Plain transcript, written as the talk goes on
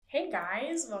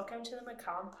guys, welcome to the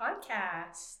Macabre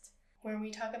Podcast, where we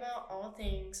talk about all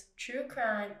things true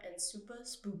crime and super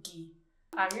spooky.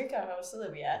 I'm your co-host,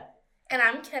 Olivia. And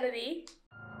I'm Kennedy.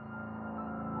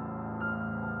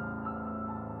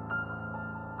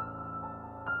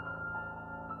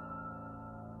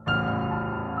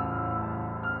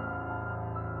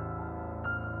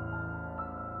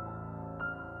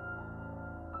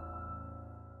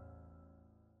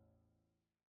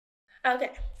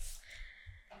 Okay.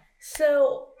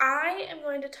 So I am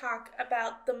going to talk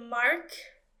about the Mark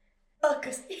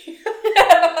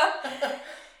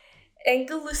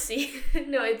Angelucci.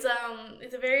 No, it's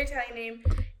a very Italian name.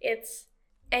 It's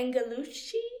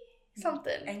Angelucci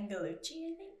something. Angelucci,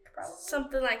 I think, probably.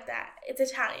 Something like that. It's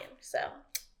Italian, so.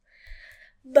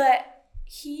 But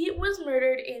he was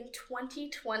murdered in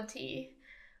 2020,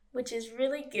 which is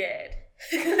really good.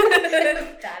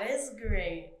 That is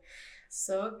great.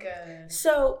 So good.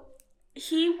 So,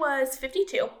 he was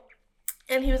 52,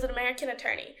 and he was an American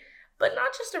attorney, but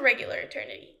not just a regular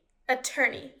attorney.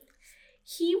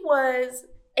 He was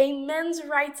a men's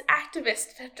rights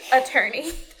activist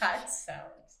attorney. That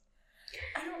sounds...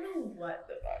 I don't know what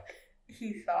the fuck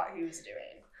he thought he was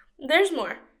doing. There's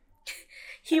more.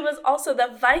 He was also the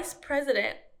vice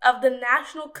president of the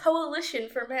National Coalition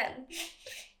for Men.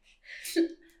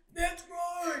 Men's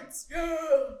rights!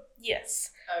 Yeah! Yes.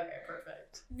 Okay,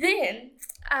 perfect. Then,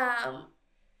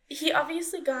 he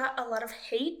obviously got a lot of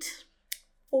hate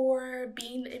for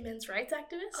being a men's rights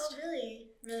activist. Oh,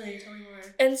 really? Really? Tell me more.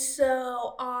 And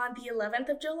so, on the 11th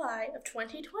of July of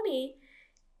 2020,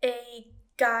 a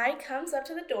guy comes up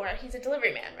to the door. He's a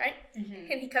delivery man, right?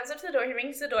 Mm-hmm. And he comes up to the door, he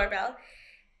rings the doorbell,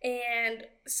 and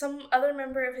some other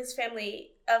member of his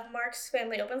family, of Mark's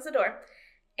family, opens the door.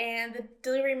 And the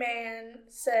delivery man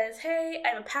says, "Hey, I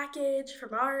have a package for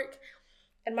Mark."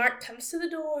 And Mark comes to the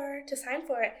door to sign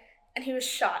for it, and he was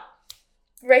shot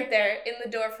right there in the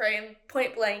door frame,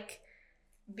 point blank.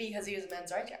 Because he was a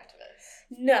men's rights activist.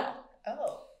 No.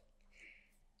 Oh.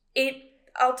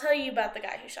 I'll tell you about the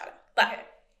guy who shot him. But,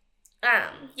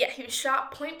 Okay. he was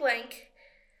shot point blank,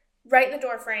 right in the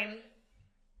door frame,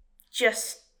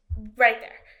 just right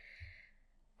there.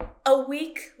 A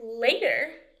week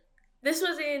later, this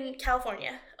was in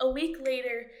California. A week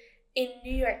later, in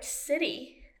New York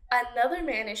City, another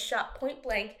man is shot point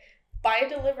blank by a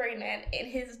delivery man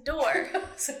in his door.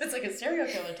 So it's like a serial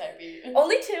killer type beat.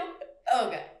 Only two. Oh,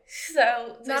 okay.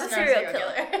 So not a serial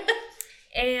killer.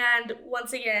 And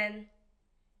once again,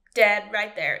 dead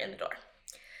right there in the door.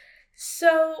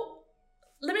 So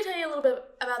let me tell you a little bit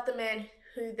about the man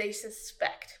who they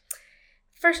suspect.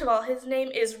 First of all, his name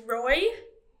is Roy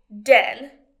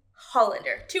Den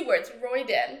Hollander. 2 words, Roy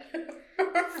Den.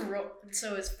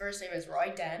 So his first name is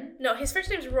Roy Den? No, his first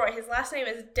name is Roy. His last name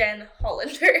is Den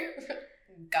Hollander.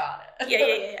 Got it.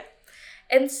 Yeah.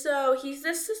 And so he's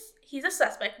a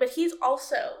suspect, but he's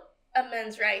also a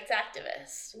men's rights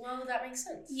activist. Well, that makes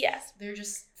sense. Yes. They're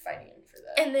just fighting for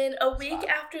that. And then a week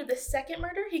after the second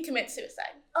murder, he commits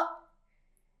suicide. Oh.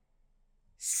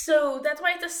 So that's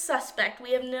why it's a suspect.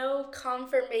 We have no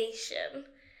confirmation.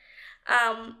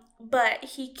 But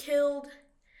he killed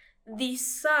the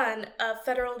son of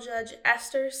federal judge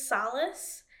Esther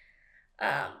Salas.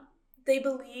 They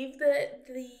believe that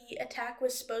the attack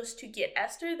was supposed to get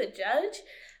Esther, the judge,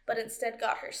 but instead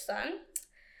got her son.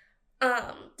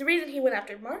 The reason he went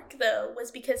after Mark, though, was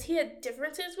because he had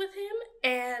differences with him,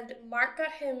 and Mark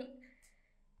got him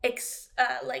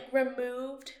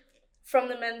removed from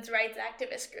the men's rights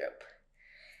activist group.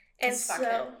 And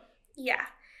so, yeah.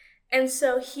 And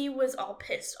so he was all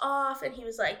pissed off, and he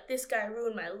was like, "This guy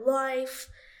ruined my life."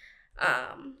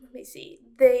 Let me see.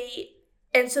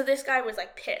 And so this guy was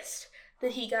like pissed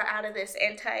that he got out of this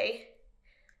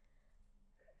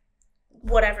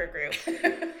anti-whatever group.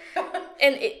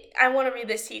 And I want to read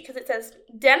this to you because it says,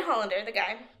 Den Hollander, the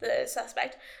guy, the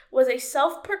suspect, was a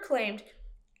self-proclaimed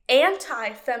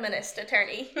anti-feminist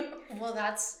attorney. Well,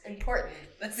 that's important.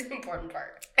 That's the important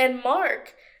part. And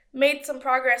Mark made some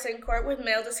progress in court with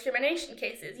male discrimination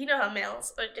cases. You know how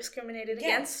males are discriminated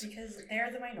against? Yes, because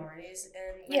they're the minorities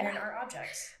and women are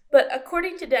objects. But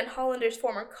according to Den Hollander's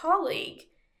former colleague,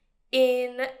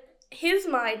 in his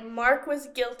mind, Mark was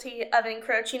guilty of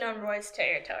encroaching on Roy's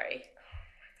territory.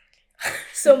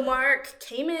 So Mark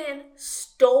came in,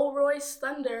 stole Roy's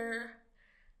thunder,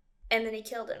 and then he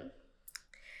killed him.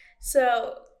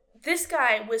 So this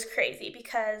guy was crazy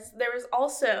because there was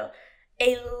also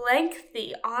a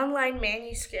lengthy online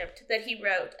manuscript that he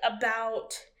wrote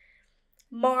about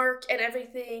Mark and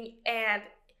everything, and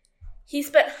he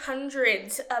spent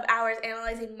hundreds of hours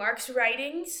analyzing Mark's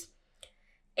writings,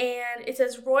 and it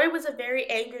says Roy was a very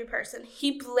angry person.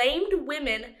 He blamed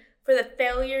women for the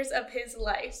failures of his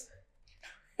life.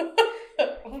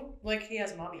 Like he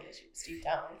has mommy issues deep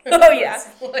down. Oh, yeah.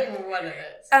 That's like what it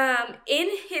is. In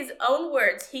his own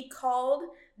words, he called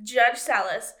Judge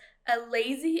Salas a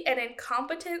lazy and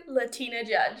incompetent Latina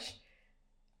judge.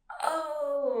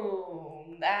 Oh,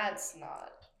 that's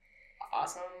not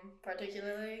awesome,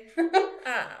 particularly.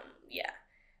 Yeah.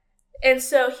 And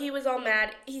so he was all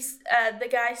mad. The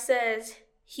guy says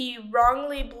he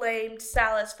wrongly blamed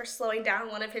Salas for slowing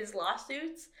down one of his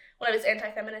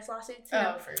anti-feminist lawsuits.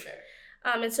 Oh, for sure.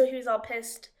 And so he was all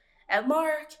pissed at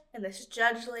Mark and this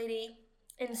judge lady.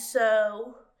 And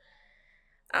so,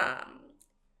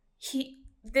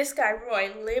 this guy,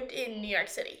 Roy, lived in New York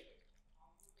City.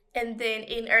 And then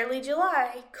in early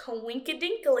July,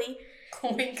 coinkadinkly,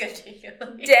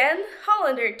 Dan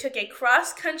Hollander took a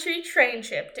cross-country train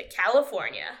trip to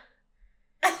California.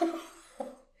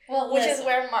 Which is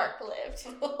where Mark lived.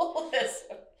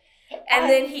 Listen. And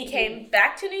then he came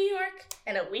back to New York,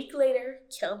 and a week later,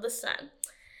 killed the son.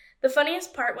 The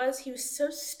funniest part was he was so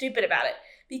stupid about it,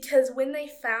 because when they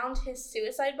found his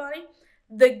suicide body,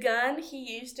 the gun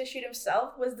he used to shoot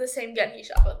himself was the same gun he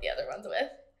shot both the other ones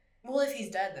with. Well, if he's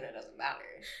dead, then it doesn't matter.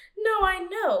 No, I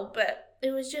know, but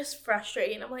it was just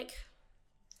frustrating. I'm like...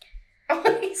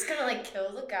 He's gonna, like,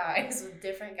 kill the guys with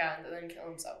different guns and then kill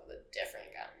himself with a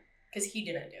different gun. Because he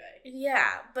didn't do it.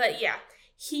 Yeah, but yeah.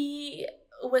 He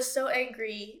was so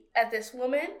angry at this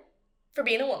woman for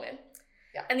being a woman.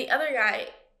 Yeah. And the other guy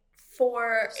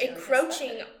for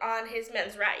encroaching on his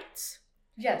men's rights.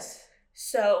 Yes.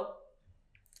 So,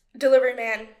 delivery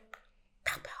man,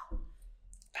 pow, pow.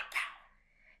 Pow, pow.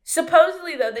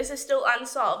 Supposedly, though, this is still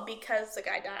unsolved because the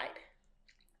guy died.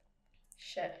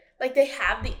 Shit. Like, they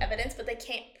have the evidence, but they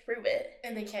can't prove it.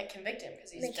 And they can't convict him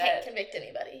because he's dead. They can't convict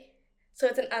anybody. So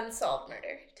it's an unsolved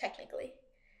murder, technically.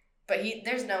 But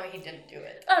there's no way he didn't do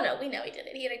it. Oh, no, we know he did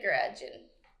it. He had a grudge and...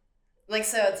 Like,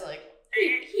 so it's like...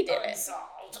 He did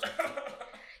unsolved.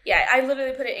 Yeah, I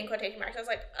literally put it in quotation marks. I was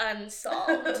like,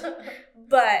 unsolved.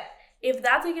 But if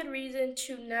that's a good reason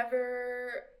to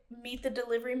never meet the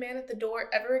delivery man at the door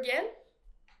ever again...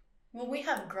 Well, we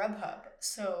have Grubhub,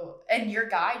 so... And your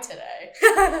guy today.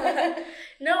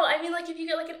 No, I mean, like, if you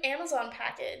get, like, an Amazon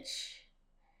package...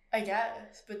 I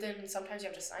guess, but then sometimes you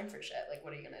have to sign for shit. Like,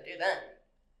 what are you gonna do then?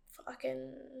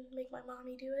 Fucking make my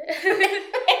mommy do it.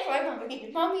 My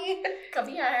mommy, come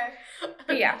here.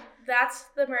 But yeah, that's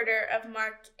the murder of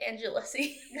Mark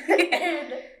Angelucci.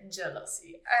 And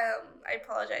jealousy. I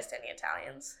apologize to any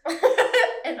Italians.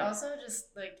 And also,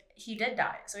 just, like, he did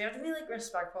die, so we have to be, like,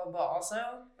 respectful, but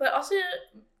also,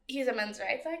 he's a men's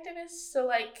rights activist, so,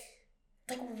 like,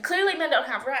 clearly men don't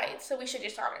have rights, so we should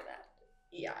just honor that.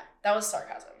 Yeah, that was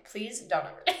sarcasm. Please don't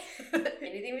ever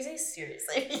anything we say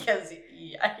seriously, because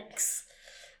yikes.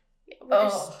 Yeah, we're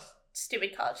just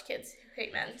stupid college kids who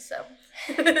hate men, so.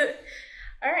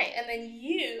 All right, and then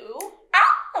you...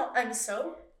 I'm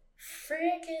so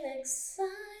freaking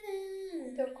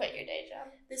excited. Don't quit your day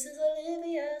job. This is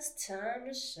Olivia's time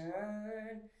to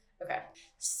shine. Okay,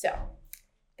 so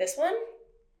this one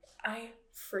I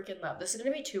freaking love. This is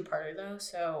going to be two-parter, though,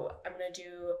 so I'm going to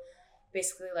do...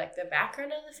 basically, like, the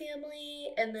background of the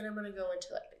family, and then I'm going to go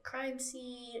into, like, the crime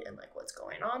scene and, like, what's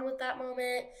going on with that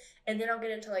moment, and then I'll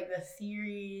get into, like, the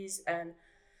theories, and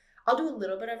I'll do a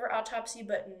little bit of her autopsy,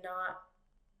 but not,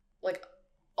 like,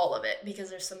 all of it, because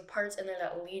there's some parts in there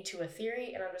that lead to a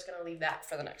theory, and I'm just going to leave that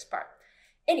for the next part.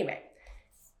 Anyway,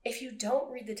 if you don't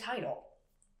read the title,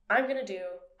 I'm going to do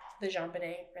the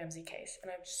JonBenét Ramsey case, and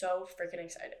I'm so freaking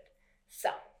excited.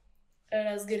 So,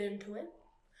 let's get into it.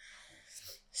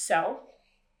 So,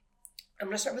 I'm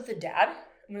going to start with the dad.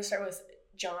 I'm going to start with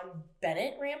John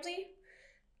Bennett Ramsey.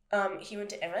 He went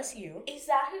to MSU. Is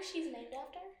that who she's named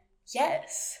after?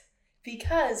 Yes,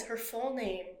 because her full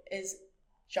name is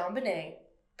JonBenét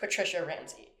Patricia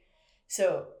Ramsey.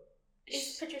 So...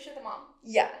 Is Patricia the mom?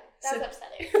 Yeah. That's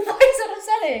upsetting. Why is that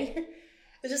upsetting?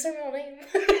 It's just her real name.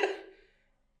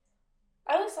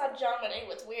 I always thought JonBenét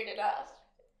was weird enough.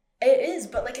 It is,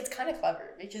 but, like, it's kind of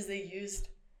clever because they used...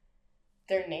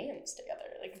 their names together.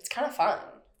 Like, it's kind of fun.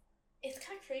 It's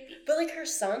kind of creepy. But, like, her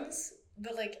sons,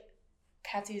 but, like,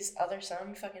 Patsy's other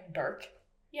son, fucking Burke.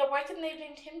 Yeah, why couldn't they have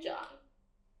named him John?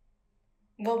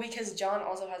 Well, because John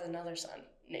also has another son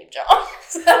named John.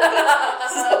 So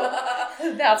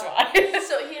that's why.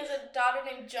 So he has a daughter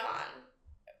named John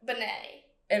Benet.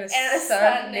 And a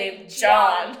son named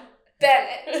John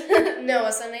Bennett. No,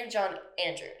 a son named John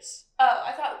Andrews. Oh,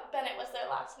 I thought Bennett was their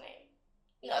last name.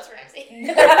 No, it's Ramsey.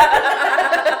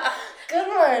 Good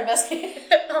one,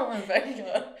 investigator. Oh my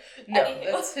god. No,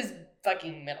 Anywho. that's his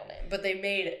fucking middle name. But they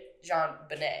made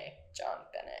JonBenét John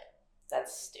Bennett.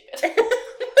 That's stupid.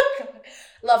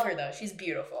 Love her, though. She's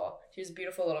beautiful. She's a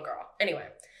beautiful little girl. Anyway,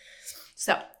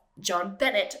 so John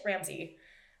Bennett Ramsey,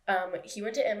 he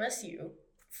went to MSU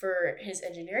for his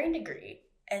engineering degree.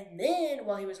 And then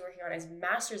while he was working on his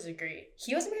master's degree,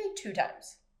 he was married 2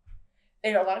 times.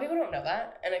 And a lot of people don't know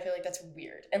that. And I feel like that's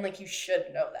weird. And like you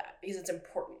should know that because it's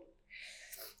important.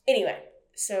 Anyway,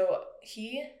 so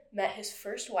he met his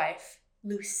first wife,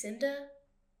 Lucinda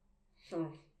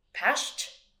Pasch.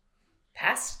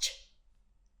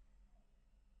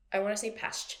 I want to say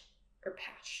Pasch or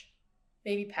Pasch.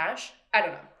 Maybe Pasch? I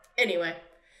don't know. Anyway,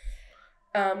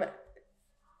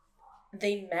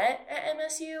 they met at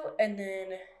MSU, and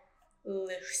then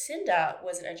Lucinda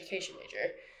was an education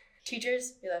major.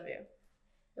 Teachers, we love you.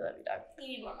 We love you, dog. You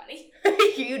need more money.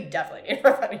 You definitely need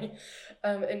more money.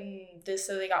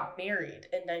 So they got married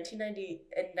in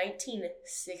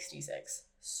 1966.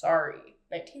 Sorry,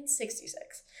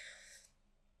 1966.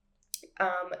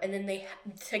 And then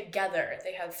together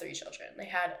they had 3 children. They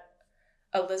had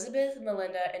Elizabeth,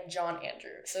 Melinda, and John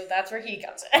Andrew. So that's where he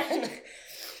comes in.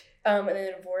 And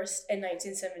then divorced in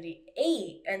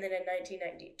 1978, and then in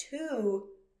 1992,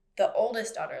 the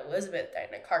oldest daughter, Elizabeth, died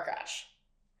in a car crash.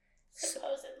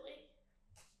 Supposedly.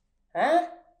 Huh?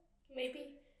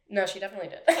 Maybe. No, she definitely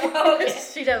did. Oh,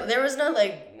 okay. There was no,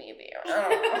 like, maybe. I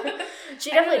don't know. She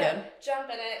definitely did. John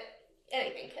Bennett,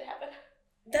 anything could happen.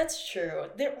 That's true.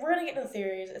 We're going to get into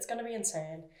theories. It's going to be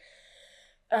insane.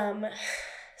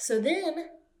 So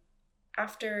then,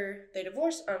 after they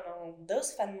divorced,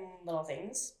 those fun little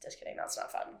things. Just kidding, that's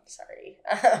not fun. Sorry.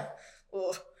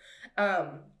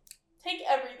 Take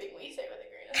everything we say with a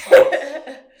grain of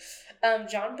salt.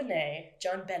 John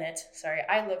Bennett, sorry,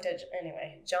 I looked at,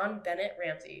 anyway, John Bennett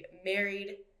Ramsey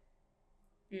married,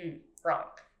 wrong.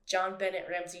 John Bennett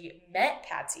Ramsey met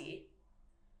Patsy,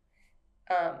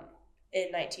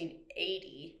 in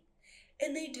 1980,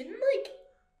 and they didn't,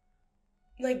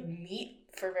 like, meet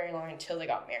for very long until they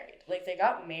got married. Like, they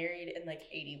got married in, like,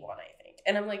 81, I think.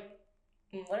 And I'm like,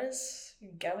 what is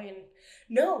going...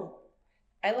 No,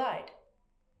 I lied.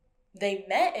 They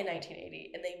met in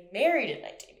 1980, and they married in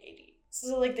 1980.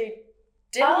 So, like, they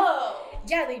didn't... Oh!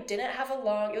 Yeah, they didn't have a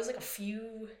long... It was, like, a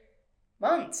few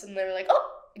months, and they were like,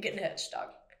 oh, getting hitched,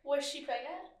 dog. Was she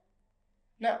pregnant?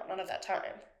 No, not at that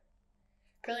time.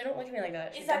 Girlie, don't look at me like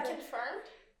that. Is that confirmed?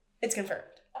 It's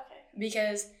confirmed. Okay.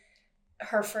 Because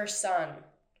her first son,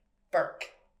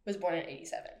 Burke, was born in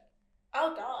 87.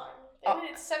 Oh, God. They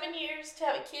waited 7 years to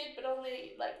have a kid, but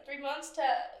only, 3 months to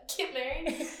get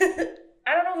married?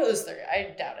 I don't know if it was 3.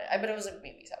 I doubt it. I bet it was,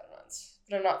 maybe 7 months.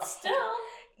 But I'm not... Still.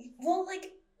 Well,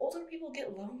 older people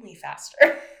get lonely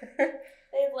faster.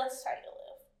 They have less time to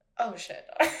live. Oh, shit.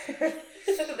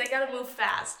 They gotta move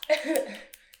fast.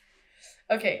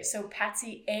 Okay, so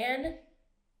Patsy Ann,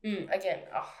 again,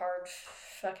 a hard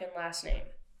fucking last name.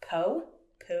 Pooh?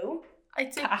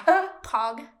 I'd say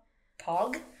Pog.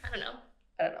 Pog? I don't know.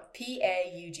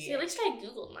 P-A-U-G. See, at least I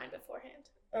Googled mine beforehand.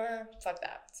 Fuck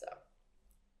that, so.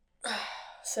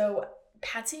 So,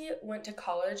 Patsy went to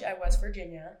college at West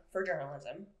Virginia for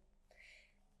journalism.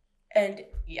 And,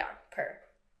 yeah,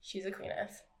 she's a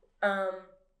queeneth.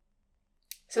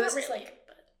 So this is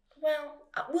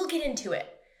we'll get into it.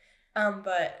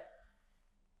 But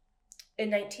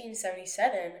in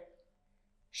 1977,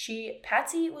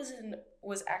 Patsy was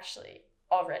actually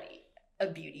already a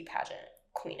beauty pageant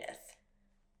queeneth.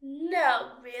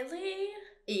 No, really?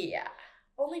 Yeah.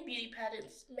 Only beauty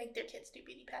pageants make their kids do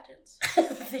beauty pageants.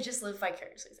 They just live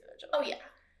vicariously through their children. Oh, yeah.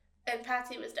 And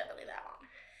Patsy was definitely that one.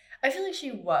 I feel like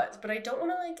she was, but I don't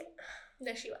want to,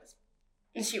 No, she was.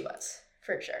 She was,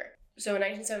 for sure. So in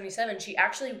 1977, she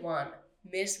actually won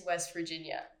Miss West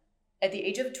Virginia at the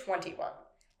age of 21.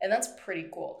 And that's pretty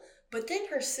cool. But then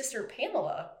her sister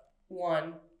Pamela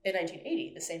won in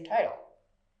 1980, the same title.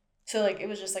 So, it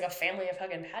was just, a family of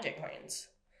fucking pageant queens,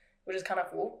 which is kind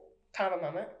of cool. Kind of a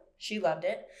moment. She loved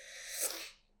it.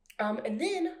 And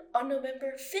then, on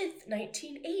November 5th,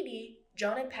 1980,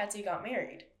 John and Patsy got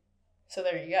married. So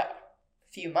there you go.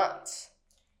 A few months.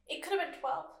 It could have been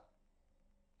 12.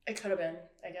 It could have been,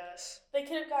 I guess. They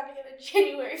could have gone together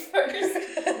January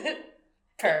 1st.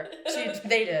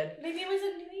 They did. Maybe it was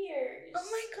a New Year's. Oh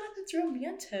my god, that's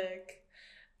romantic.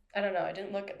 I don't know. I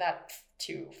didn't look at that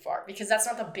too far because that's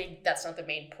not the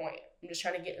main point. I'm just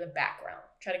trying to get in the background,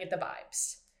 trying to get the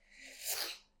vibes.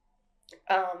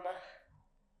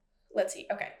 Let's see.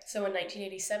 Okay, so in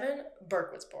 1987,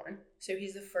 Burke was born. So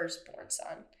he's the firstborn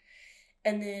son.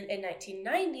 And then in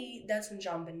 1990, that's when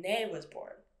John Bonet was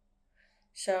born.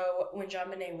 So when John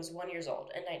Bonet was 1 year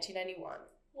old in 1991.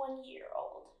 1 year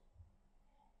old.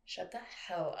 Shut the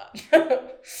hell up.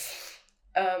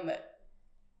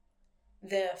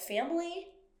 The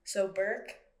family So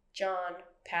Burke, John,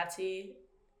 Patsy,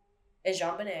 and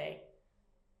JonBenét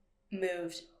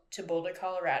moved to Boulder,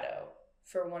 Colorado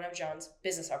for one of John's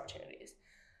business opportunities.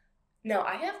 Now,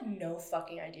 I have no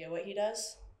fucking idea what he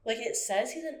does. Like, it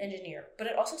says he's an engineer, but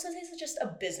it also says he's just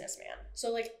a businessman.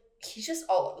 So, like, he's just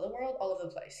all over the world, all over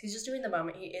the place. He's just doing the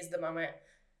moment. He is the moment.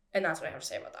 And that's what I have to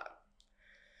say about that.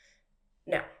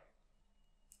 Now,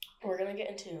 we're going to get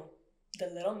into the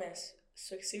Little Miss,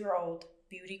 6-year-old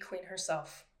beauty queen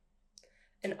herself.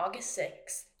 On August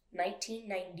 6th,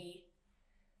 1990,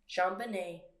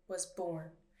 JonBenét was born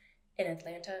in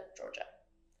Atlanta, Georgia.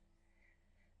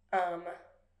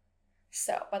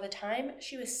 So by the time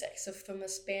she was 6, so from the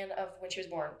span of when she was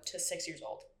born to 6 years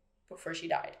old, before she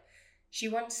died, she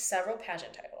won several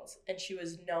pageant titles, and she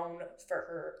was known for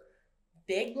her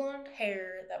big blonde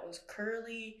hair that was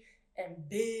curly and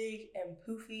big and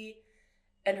poofy,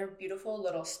 and her beautiful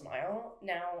little smile.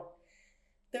 Now,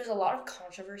 there's a lot of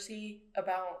controversy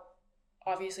about,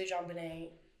 obviously,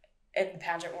 JonBenét in the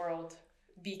pageant world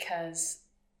because,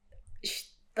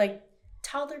 like,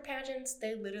 toddler pageants,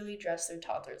 they literally dress their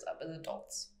toddlers up as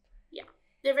adults. Yeah.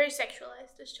 They're very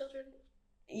sexualized as children.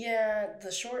 Yeah,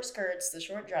 the short skirts, the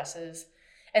short dresses,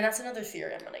 and that's another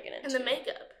theory I'm going to get into. And the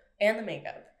makeup. And the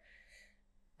makeup.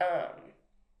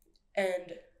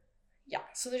 And, yeah,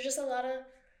 so there's just a lot of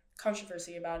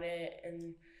controversy about it,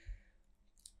 and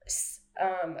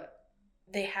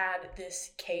they had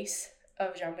this case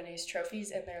of JonBenét's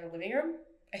trophies in their living room.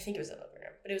 I think it was a living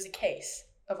room, but it was a case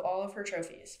of all of her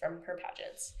trophies from her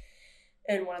pageants.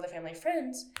 And one of the family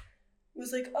friends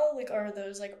was like, oh, like, are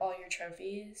those, like, all your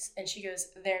trophies? And she goes,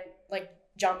 they're, like,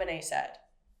 JonBenét said,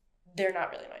 they're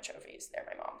not really my trophies, they're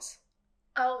my mom's.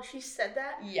 Oh, she said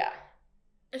that? Yeah.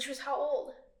 And she was how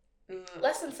old?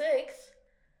 Less than 6.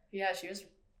 Yeah, she was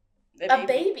a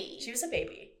baby. She was a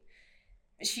baby.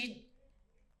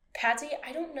 Patsy,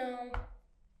 I don't know.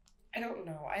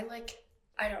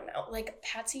 Like,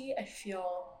 Patsy, I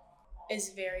feel, is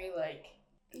very, like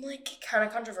kind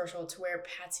of controversial, to where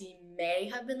Patsy may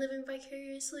have been living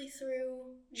vicariously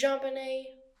through JonBenét,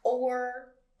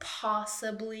 or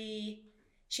possibly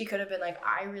she could have been like,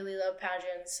 I really love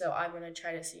pageants, so I'm going to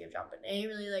try to see if JonBenét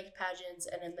really liked pageants,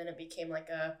 and then it became like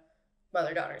a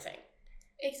mother-daughter thing.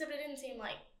 Except it didn't seem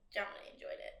like JonBenét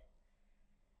enjoyed it.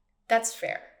 That's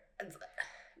fair.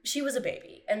 She was a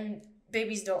baby, and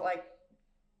babies don't like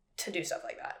to do stuff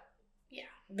like that. Yeah.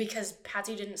 Because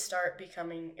Patsy didn't start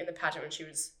becoming in the pageant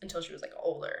until she was like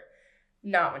older,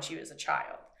 not when she was a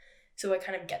child. So I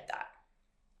kind of get that.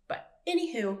 But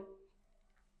anywho,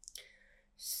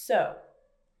 so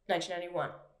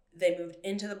 1991, they moved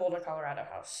into the Boulder, Colorado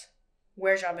house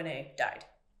where JonBenét died,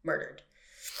 murdered.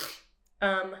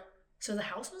 So the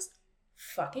house was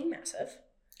fucking massive.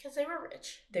 Because they were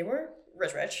rich. They were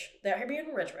rich. They're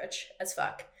being rich as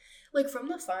fuck. Like, from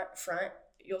the front,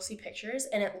 you'll see pictures,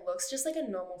 and it looks just like a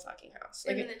normal fucking house.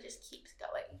 Like, and then it just keeps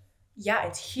going. Yeah,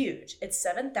 it's huge. It's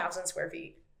 7,000 square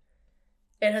feet.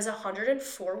 It has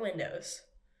 104 windows.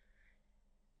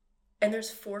 And there's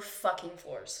 4 fucking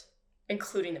floors,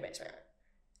 including the basement.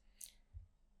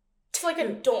 It's like a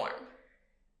dorm.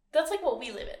 That's like what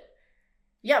we live in.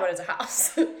 Yeah, but it's a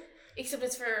house. Except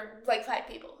it's for, like, 5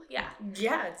 people. Yeah.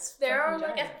 Yeah, it's there are,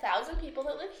 like, 1,000 people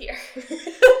that live here.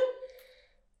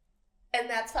 And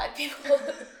that's 5 people.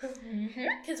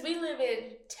 Because we live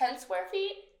in 10 square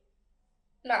feet,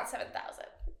 not 7,000.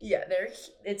 Yeah,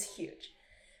 it's huge.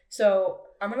 So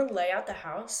I'm going to lay out the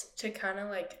house to kind of,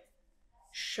 like,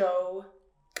 show...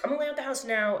 I'm going to lay out the house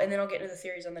now, and then I'll get into the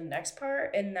theories on the next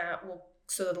part, and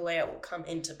so that the layout will come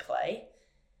into play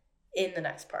in the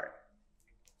next part.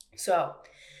 So,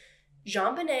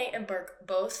 JonBenét and Burke,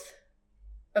 both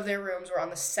of their rooms were on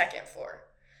the 2nd floor.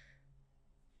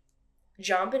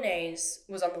 JonBenét's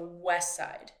was on the west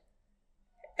side,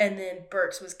 and then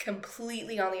Burke's was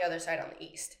completely on the other side on the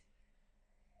east.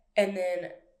 And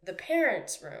then the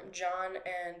parents' room, John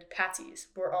and Patsy's,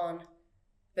 were on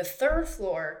the 3rd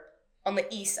floor on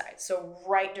the east side, so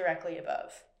right directly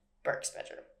above Burke's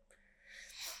bedroom.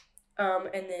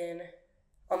 And then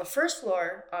on the 1st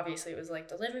floor, obviously, it was like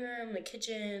the living room, the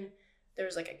kitchen. There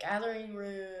was like a gathering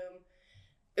room.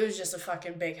 It was just a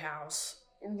fucking big house.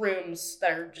 Rooms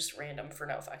that are just random for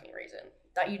no fucking reason.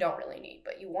 That you don't really need,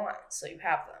 but you want, so you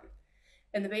have them.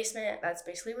 In the basement, that's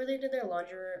basically where they did their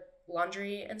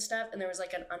laundry and stuff. And there was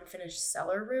like an unfinished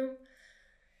cellar room.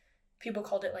 People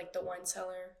called it like the wine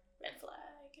cellar.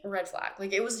 Red flag.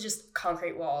 Like, it was just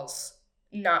concrete walls,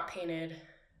 not painted.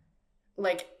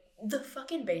 Like, the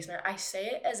fucking basement, I say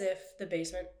it as if the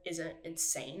basement isn't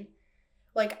insane.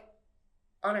 Like,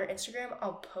 on our Instagram,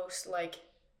 I'll post, like,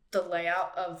 the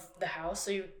layout of the house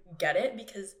so you get it,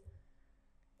 because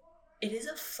it is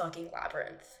a fucking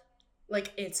labyrinth.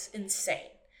 Like, it's insane.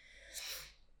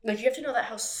 Like, you have to know that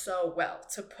house so well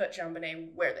to put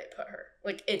JonBenet where they put her.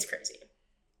 Like, it's crazy.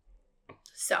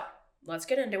 So, let's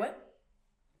get into it.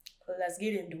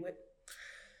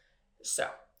 So,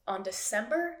 on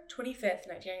December 25th,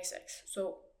 1996,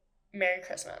 so Merry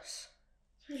Christmas.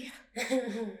 Yeah.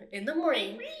 In the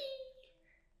morning.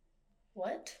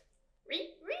 What?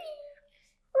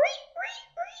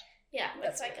 Yeah,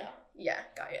 That's that's me. Psycho. Yeah,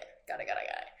 got it.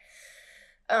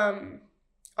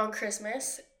 On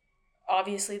Christmas,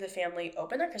 obviously the family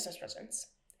opened their Christmas presents.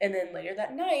 And then later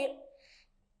that night,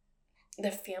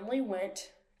 the family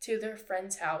went to their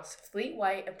friend's house, Fleet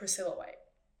White and Priscilla White.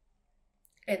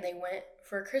 And they went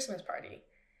for a Christmas party.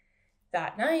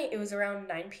 That night, it was around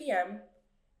 9 p.m.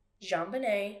 John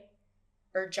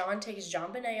takes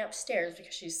JonBenet upstairs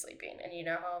because she's sleeping. And you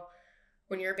know how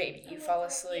when you're a baby, you fall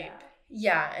asleep.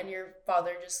 Yeah, and your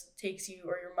father just takes you,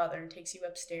 or your mother takes you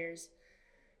upstairs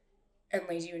and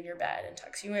lays you in your bed and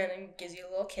tucks you in and gives you a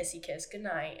little kissy kiss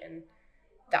goodnight. And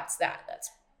that's that. That's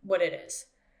what it is.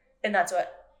 And that's what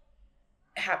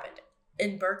happened.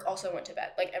 And Burke also went to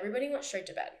bed. Like, everybody went straight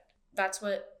to bed. That's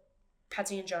what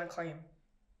Patsy and John claim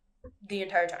the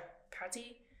entire time.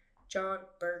 Patsy, John,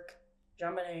 Burke,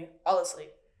 JonBenet, all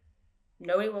asleep.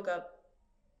 Nobody woke up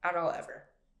at all ever.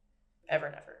 Ever,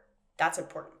 never. That's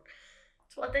important.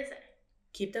 That's what they say.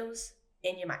 Keep those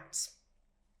in your minds.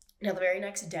 Now, the very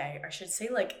next day, I should say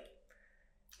like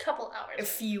Couple hours. a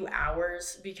few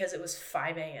hours, because it was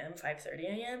 5 a.m., 5:30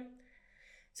 a.m.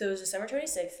 So it was December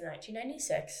 26th,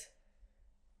 1996.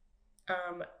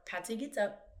 Patsy gets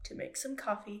up to make some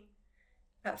coffee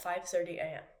at 5:30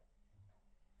 a.m.,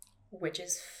 which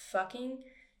is fucking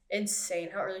insane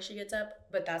how early she gets up,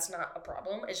 but that's not a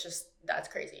problem. It's just, that's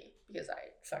crazy, because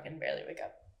I fucking barely wake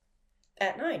up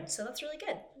at 9, so that's really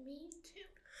good. Me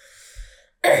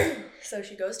too. So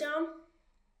she goes down.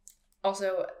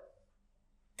 Also,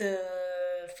 the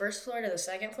first floor to the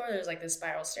second floor, there's like this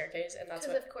spiral staircase, and that's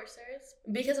Because of course there is.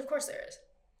 because of course there is.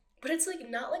 But it's like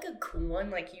not like a cool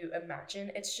one like you imagine.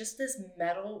 It's just this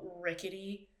metal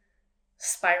rickety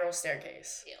spiral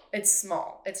staircase. Ew. It's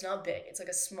small. It's not big. It's like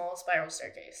a small spiral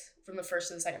staircase from the first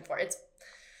to the second floor. It's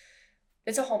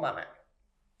a whole moment.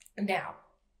 Now,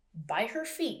 by her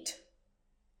feet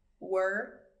was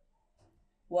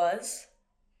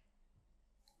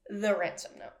the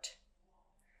ransom note.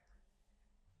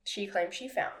 She claims she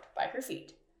found by her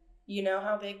feet. You know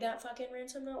how big that fucking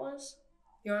ransom note was?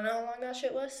 You wanna know how long that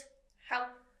shit was? How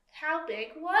big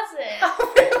was it?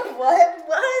 What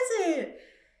was it?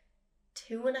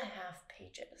 2.5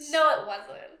 pages. No, it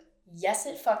wasn't. Yes,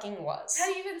 it fucking was. How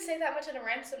do you even say that much in a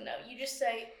ransom note? You just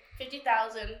say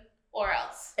 50,000 or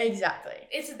else. Exactly.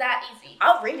 It's that easy.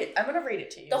 I'll read it. I'm gonna read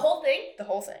it to you. The whole thing? The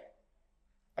whole thing.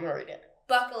 I'm gonna read it.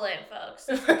 Buckle in, folks.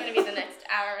 This is gonna be the next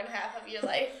hour and a half of your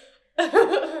life.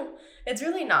 It's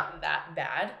really not that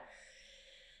bad.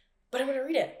 But I'm gonna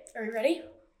read it. Are you ready?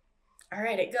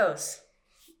 Alright, it goes.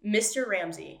 Mr.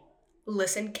 Ramsey,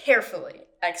 listen carefully! !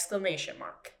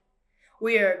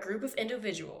 We are a group of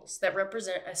individuals that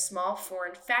represent a small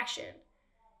foreign faction.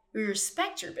 We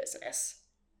respect your business,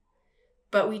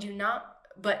 but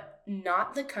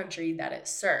not the country that it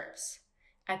serves.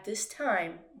 At this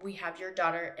time, we have your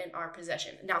daughter in our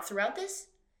possession. Now, throughout this,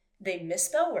 they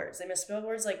misspell words. They misspell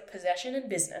words like possession and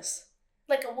business.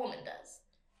 Like a woman does.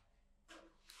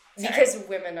 Because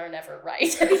women are never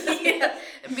right. Yeah,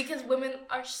 because women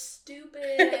are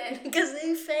stupid. Because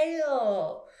they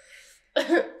fail.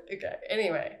 Okay,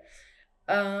 anyway.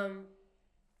 But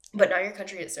not your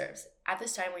country it serves. At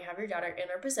this time, we have your daughter in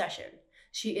our possession.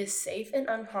 She is safe and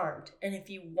unharmed, and if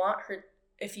you want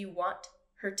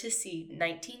her to see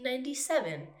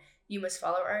 1997, you must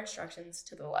follow our instructions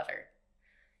to the letter.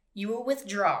 You will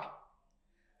withdraw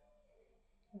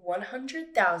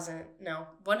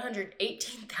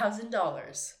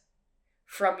 $118,000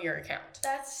 from your account.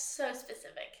 That's so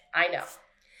specific. I know.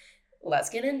 Let's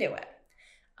get into it.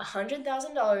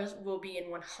 $100,000 will be in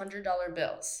 $100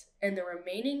 bills, and the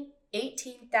remaining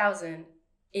 $18,000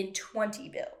 in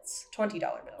 $20 bills.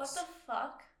 What the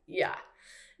fuck? Yeah.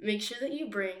 Make sure that you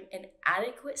bring an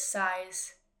adequate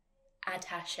size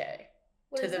attaché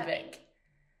to the bank.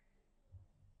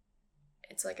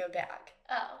 It's like a bag.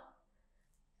 Oh.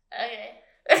 Okay.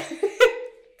 It's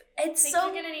I think so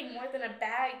you're gonna need more than a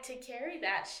bag to carry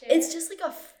that shit. It's just like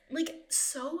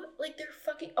they're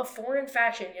fucking a foreign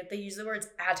faction, yet they use the words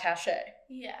attaché.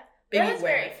 Yeah. Baby That is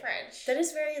wear. very French. That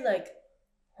is very like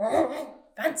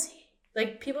fancy.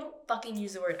 Like people don't fucking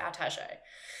use the word attaché.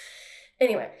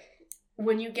 Anyway,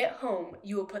 when you get home,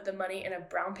 you will put the money in a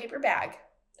brown paper bag.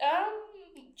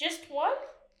 Just one?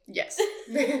 Yes.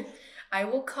 I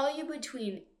will call you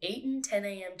between 8 and 10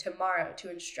 a.m. tomorrow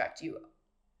to instruct you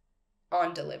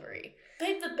on delivery.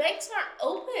 Babe, the banks aren't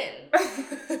open.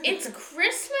 It's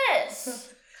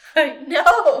Christmas. I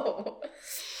know.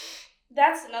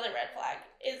 That's another red flag.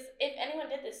 Is if anyone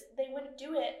did this, they wouldn't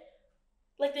do it.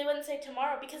 Like, they wouldn't say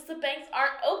tomorrow because the banks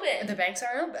aren't open. The banks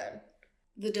aren't open.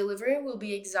 The delivery will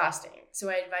be exhausting, so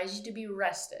I advise you to be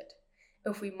rested.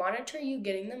 If we monitor you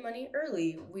getting the money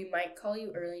early, we might call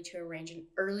you early to arrange an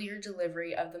earlier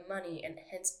delivery of the money, and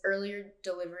hence earlier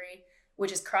delivery,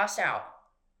 which is crossed out,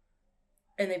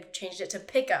 and they've changed it to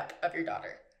pickup of your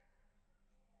daughter.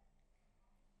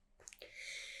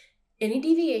 Any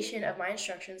deviation of my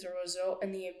instructions will result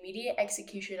in the immediate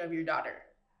execution of your daughter.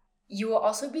 You will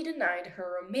also be denied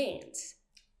her remains.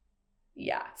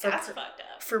 Yeah. That's fucked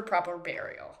up. For proper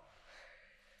burial.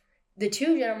 The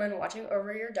two gentlemen watching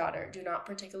over your daughter do not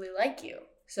particularly like you,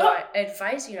 so I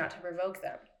advise you not to provoke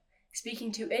them.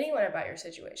 Speaking to anyone about your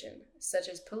situation, such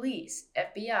as police,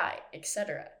 FBI,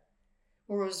 etc.,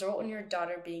 will result in your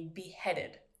daughter being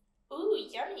beheaded. Ooh,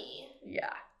 yummy.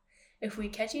 Yeah. If we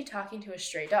catch you talking to a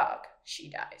stray dog, she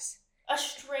dies. A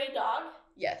stray dog?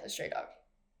 Yes, a stray dog.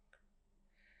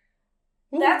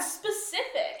 That's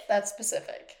specific. That's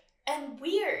specific. And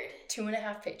weird.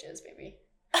 2.5 pages, baby.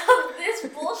 Of this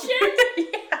bullshit?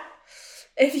 Yeah.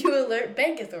 If you alert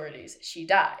bank authorities, she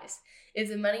dies. If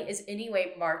the money is any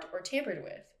way marked or tampered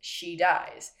with, she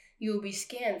dies. You will be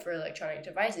scanned for electronic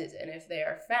devices, and if they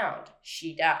are found,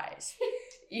 she dies.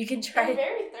 You can try. They're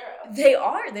very thorough. They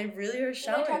are. They really are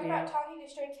showing you. They talk about talking to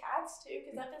stray cats too,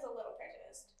 because that is a little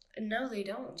prejudiced. No, they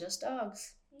don't. Just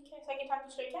dogs. Okay, so I can talk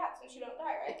to stray cats and she don't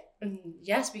die, right?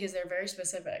 Yes, because they're very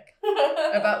specific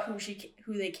about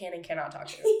who they can and cannot talk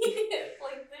to.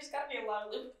 Like, there's gotta be a lot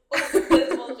of loopholes with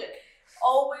this bullshit.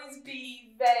 Always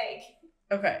be vague.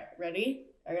 Okay, ready?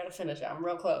 I gotta finish it. I'm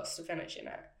real close to finishing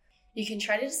it. You can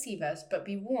try to deceive us, but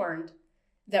be warned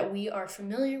that we are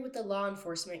familiar with the law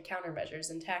enforcement countermeasures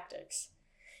and tactics.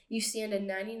 You stand a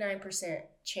 99%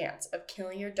 chance of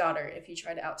killing your daughter if you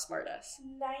try to outsmart us.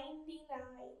 99.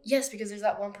 Yes, because there's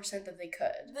that 1% that they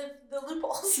could. The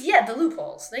loopholes. Yeah, the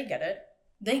loopholes. They get it.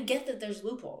 They get that there's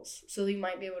loopholes, so you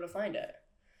might be able to find it.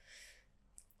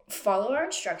 Follow our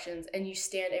instructions, and you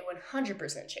stand a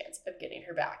 100% chance of getting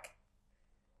her back.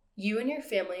 You and your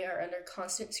family are under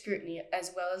constant scrutiny,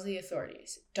 as well as the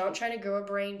authorities. Don't try to grow a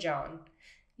brain, John.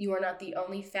 You are not the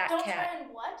only fat cat. Don't try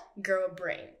and what? Grow a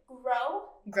brain.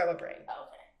 Grow a brain. Oh,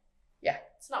 okay. Yeah.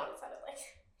 It's not what it sounded like.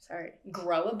 Sorry.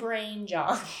 Grow a brain,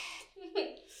 John.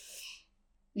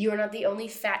 You are not the only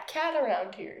fat cat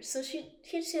around here. So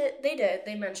they did.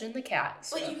 They mentioned the cat.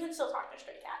 So. But you can still talk to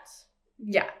stray cats.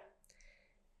 Yeah.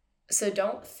 So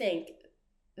don't think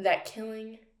that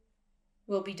killing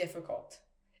will be difficult.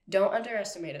 Don't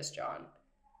underestimate us, John.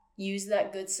 Use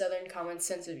that good Southern common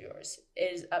sense of yours.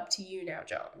 It is up to you now,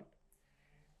 John.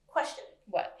 Question.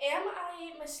 What? Am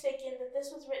I mistaken that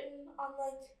this was written on,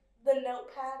 like, the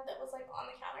notepad that was, like, on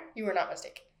the counter? You were not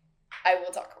mistaken. I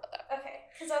will talk about that. Okay.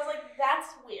 Because I was like,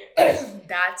 that's weird.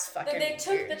 That's fucking that they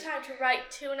took weird. the time to write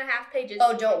 2.5 pages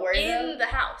Oh, don't worry, in the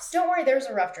house. Don't worry, there's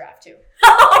a rough draft, too.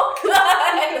 Oh,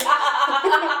 God!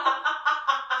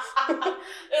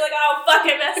 They're like, oh, fuck,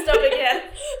 I messed up again.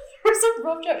 There was a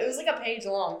rough draft. It was like a page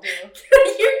long, too.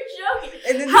 You're joking.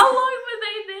 And then How long were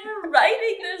they there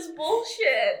writing this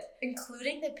bullshit?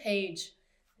 Including the page,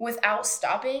 without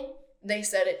stopping, they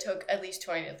said it took at least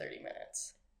 20 to 30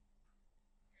 minutes.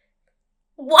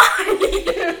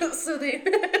 Why? So they...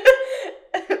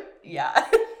 Yeah.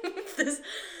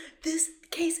 This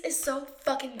case is so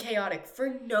fucking chaotic for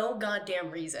no goddamn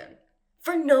reason.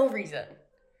 For no reason.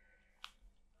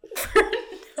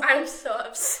 I'm so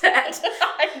upset.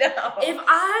 I know.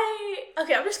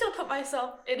 Okay, I'm just gonna put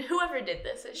myself in whoever did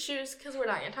this' shoes, because we're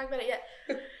not gonna talk about it yet.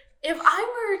 If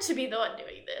I were to be the one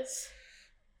doing this,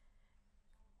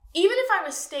 even if I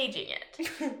was staging it,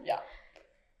 yeah.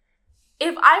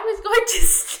 If I was going to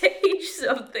stage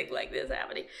something like this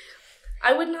happening,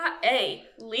 I would not A,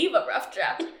 leave a rough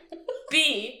draft,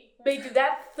 B, make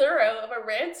that thorough of a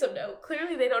ransom note.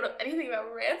 Clearly they don't know anything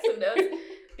about ransom notes.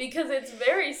 Because it's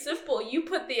very simple. You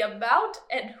put the amount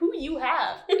and who you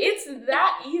have. It's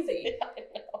that easy.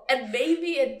 And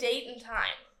maybe a date and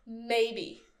time.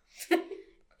 Maybe.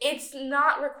 It's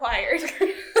not required.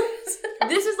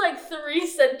 This is like 3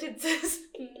 sentences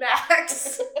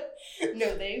max.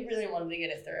 No, they really wanted to get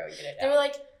it thorough. Get it They down. were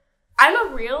like, I'm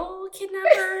a real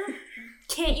kidnapper.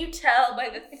 Can't you tell by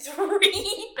the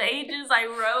 3 pages I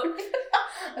wrote?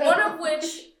 One of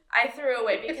which I threw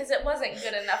away because it wasn't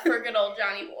good enough for good old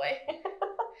Johnny Boy.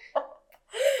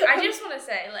 I just want to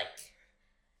say, like,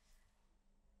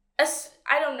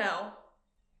 I don't know.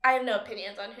 I have no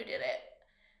opinions on who did it.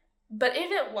 But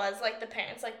if it was, like, the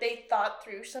parents, like, they thought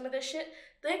through some of this shit,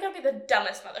 they've got to be the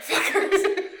dumbest motherfuckers.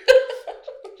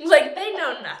 Like, they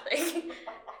know nothing.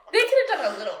 They could have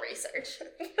done a little research.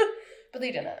 But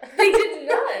they didn't. They did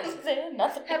none. They did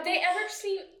nothing. Have they ever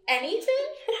seen anything?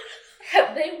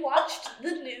 Have they watched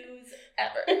the news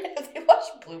ever? Have they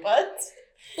watched Blue Buds?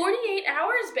 48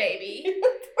 hours, baby.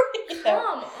 Come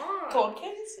on. Cold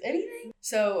case? Anything?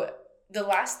 So, the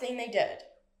last thing they did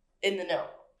in the note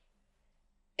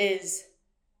is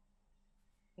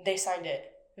they signed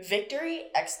it. Victory! !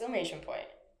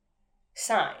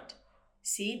 Signed.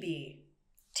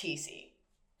 CBTC.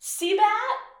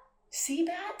 CBAT?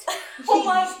 CBAT? Oh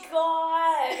my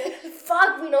god.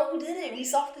 Fuck, we know who did it. We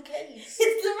solved the case.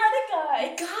 It's the Reddit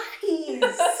guy.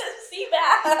 Guys!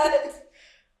 CBAT.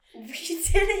 We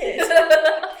did it.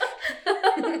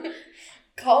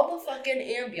 Call the fucking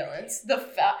ambulance. The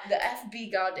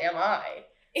FB goddamn I.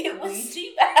 It was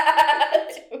CBAT.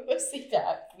 It was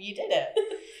CBAT. We did it.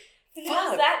 It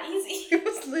was that easy. It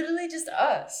was literally just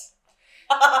us.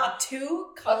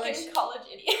 Two college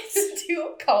idiots.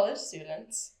 Two college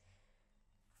students.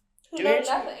 Who know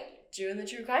nothing. Doing the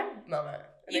true crime moment.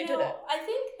 And You they know, did it. I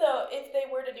think, though, if they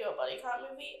were to do a buddy cop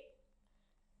movie,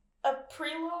 a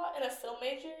pre-law and a film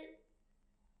major,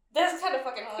 that's kind of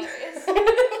fucking hilarious.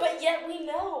 But yet we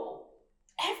know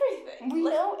everything. We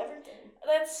know everything.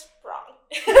 That's wrong.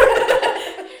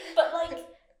 But, like,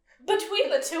 between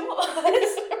the two of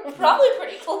us, probably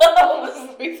pretty close.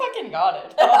 We fucking got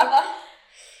it.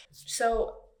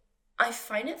 So, I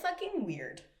find it fucking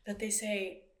weird that they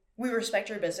say, we respect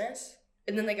your business,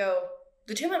 and then they go,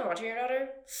 the two men watching your daughter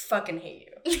fucking hate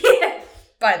you. Yeah.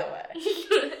 By the way.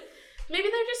 Maybe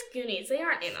they're just Goonies. They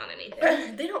aren't in on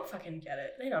anything. They don't fucking get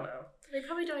it. They don't know. They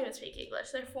probably don't even speak English.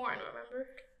 They're foreign, remember?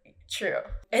 True.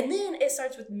 And then it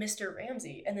starts with Mr.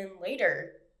 Ramsey, and then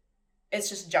later, it's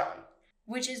just John,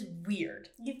 which is weird.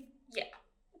 Yeah.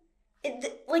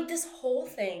 Like, this whole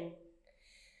thing,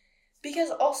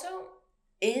 because also,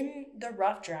 in the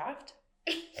rough draft,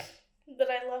 that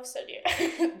I love so dear,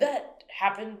 that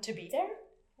happened to be there,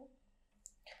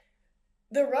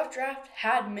 the rough draft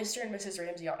had Mr. and Mrs.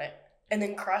 Ramsey on it, and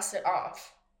then crossed it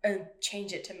off, and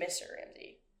changed it to Mr.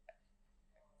 Ramsey.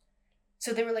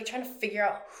 So they were, like, trying to figure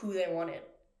out who they wanted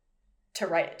to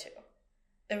write it to.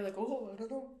 They were like, oh, I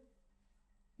don't know.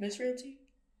 Miss Ramsey?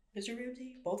 Mr.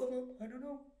 Ramsey? Both of them? I don't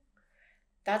know.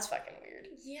 That's fucking weird.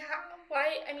 Yeah,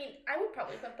 why? I mean, I would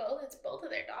probably put both. It's both of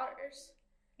their daughters.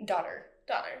 Daughter.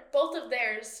 Both of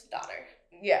theirs, daughter.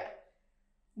 Yeah.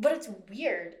 But it's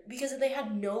weird because they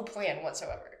had no plan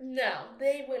whatsoever. No,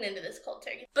 they went into this cold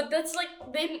turkey. But that's like,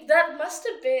 that must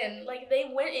have been, like, they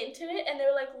went into it and they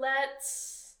were like,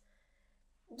 let's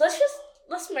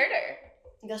murder.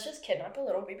 Let's just kidnap a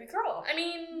little baby girl. I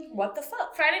mean, what the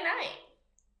fuck? Friday night.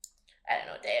 I don't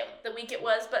know what day of the week it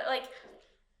was, but, like,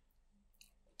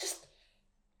 just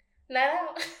night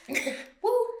out.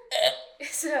 Woo!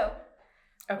 So,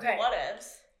 okay.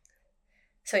 Whatevs.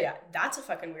 So yeah, that's a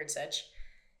fucking weird sitch.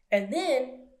 And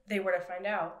then they were to find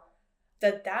out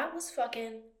that was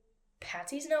fucking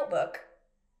Patsy's notebook,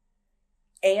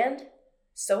 and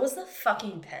so was the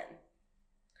fucking pen.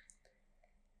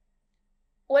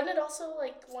 Wasn't it also,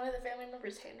 like, one of the family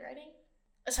members' handwriting?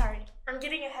 Sorry, I'm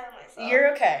getting ahead of myself.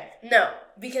 You're okay. No,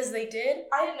 because they did.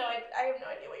 I have no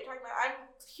idea what you're talking about. I'm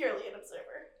purely an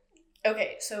observer.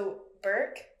 Okay, so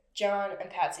Burke, John,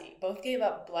 and Patsy both gave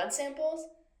up blood samples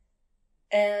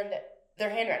and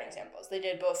their handwriting samples. They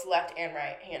did both left and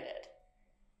right-handed.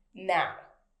 Now,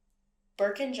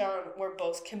 Burke and John were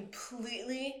both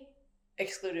completely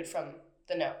excluded from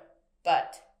the note,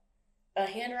 but a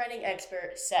handwriting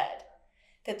expert said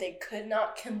that they could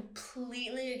not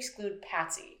completely exclude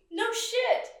Patsy. No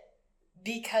shit!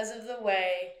 Because of the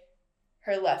way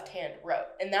her left hand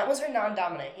wrote. And that was her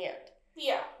non-dominant hand.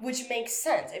 Yeah. Which makes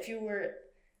sense if you were...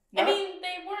 I mean,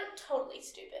 they weren't totally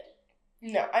stupid.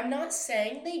 No, I'm not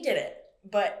saying they didn't.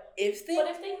 But if they...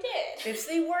 What if they did? If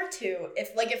they were to...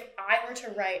 If I were to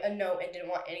write a note and didn't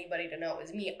want anybody to know it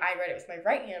was me, I'd write it with my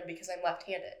right hand because I'm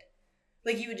left-handed.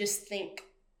 Like, you would just think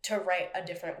to write a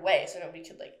different way so nobody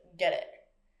could, like, get it.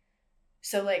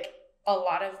 So, like, a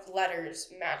lot of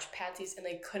letters match Patsy's, and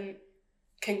they couldn't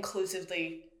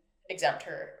conclusively exempt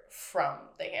her from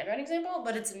the handwriting sample,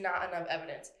 but it's not enough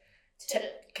evidence to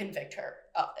convict her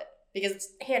of it. Because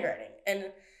it's handwriting,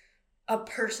 and a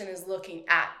person is looking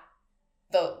at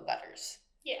the letters.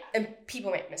 Yeah. And people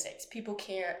make mistakes. People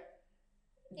can't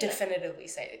definitively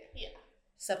say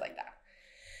stuff like that.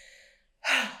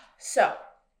 So.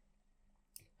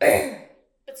 But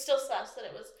still sus that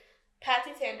it was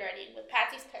Patsy's handwriting with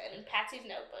Patsy's pen and Patsy's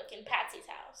notebook in Patsy's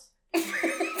house.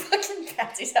 Fucking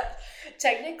Patsy's house.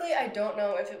 Technically, I don't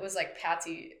know if it was like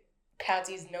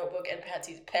Patsy's notebook and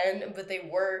Patsy's pen, but they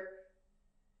were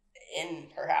in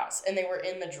her house. And they were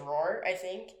in the drawer, I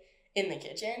think, in the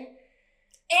kitchen.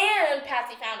 And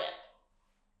Patsy found it.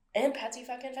 And Patsy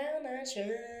fucking found that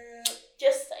shit.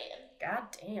 Just saying. God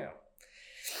damn.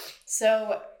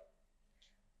 So,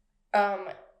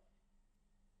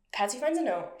 Patsy finds a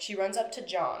note. She runs up to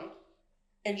John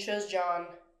and shows John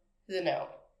the note.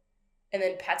 And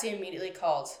then Patsy immediately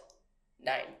calls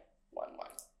 911.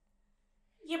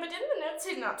 Yeah, but didn't the note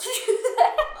say not to do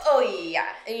that? Oh,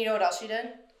 yeah. And you know what else she did?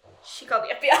 She called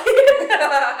the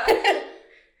FBI.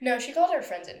 No, she called her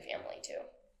friends and family, too.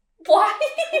 Why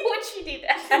would she do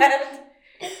that?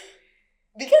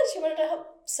 Because she wanted to help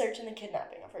search in the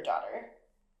kidnapping of her daughter.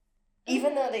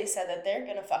 Even though they said that they're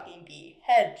gonna fucking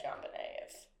behead JonBenet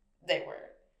if they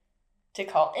were to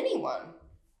call anyone.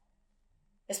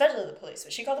 Especially the police.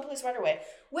 But she called the police right away.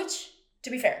 Which,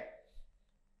 to be fair,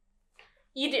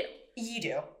 You do. you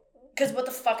do. Because what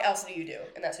the fuck else do you do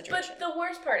in that situation? But the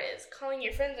worst part is calling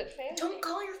your friends and family. Don't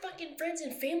call your fucking friends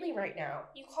and family right now.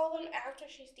 You call them after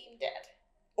she's deemed dead.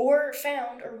 Or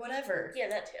found, or whatever. Yeah,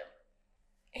 that too.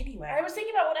 Anyway. I was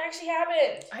thinking about what actually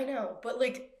happened. I know, but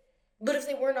if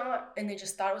they were not, and they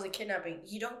just thought it was a kidnapping,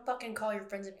 you don't fucking call your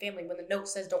friends and family when the note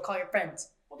says don't call your friends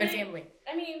and family.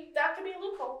 I mean, that could be a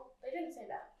loophole. They didn't say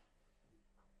that.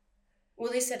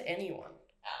 Well, they said anyone.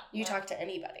 You talk to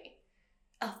anybody.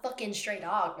 A fucking stray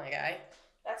dog, my guy.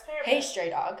 That's fair. Hey, stray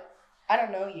dog. I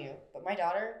don't know you, but my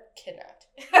daughter kidnapped.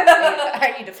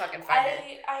 I need to fucking find her.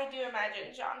 I do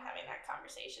imagine John having that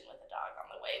conversation with the dog on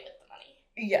the way with the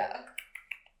money. Yeah.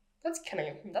 That's kind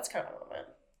of a moment.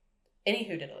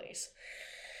 Anywho diddlies.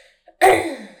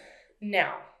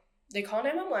 Now, they call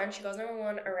 911. She calls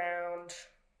 911 around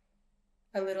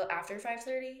a little after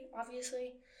 5:30,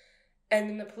 obviously. And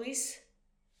then the police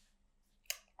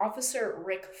officer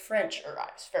Rick French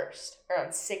arrives first,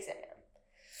 around 6 a.m.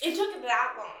 It took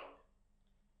that long.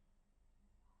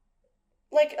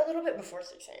 Like, a little bit before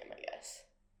 6 a.m., I guess.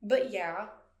 But yeah.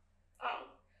 Oh.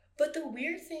 But the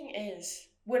weird thing is,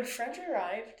 when French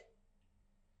arrived,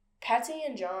 Patsy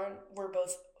and John were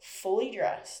both fully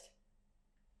dressed.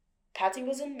 Patsy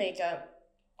was in makeup,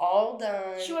 all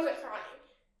done. She wasn't crying.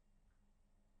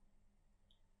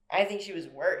 I think she was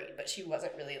worried, but she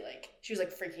wasn't really she was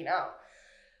freaking out.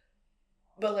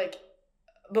 But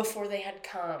before they had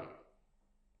come,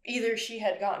 either she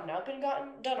had gotten up and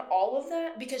done all of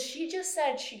that, because she just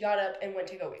said she got up and went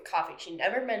to go get coffee. She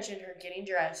never mentioned her getting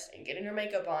dressed and getting her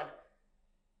makeup on.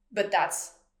 But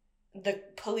the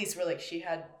police were she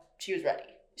was ready.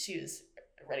 She was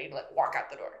ready to walk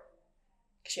out the door.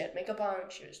 She had makeup on,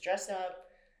 she was dressed up,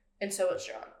 and so was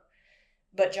John.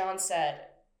 But John said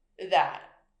that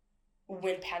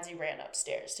when Patsy ran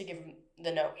upstairs to give him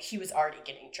the note, he was already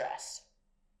getting dressed.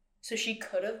 So she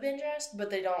could have been dressed,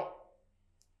 but they don't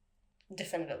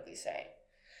definitively say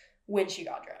when she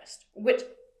got dressed.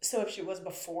 So if she was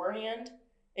beforehand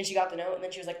and she got the note and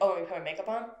then she was like, oh, let me put my makeup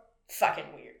on,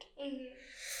 fucking weird. Mm-hmm.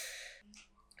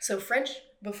 So French,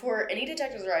 before any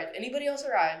detectives arrive, anybody else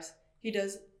arrives, he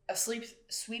does a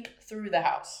sweep through the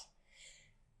house.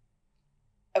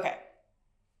 Okay.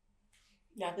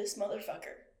 Now this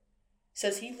motherfucker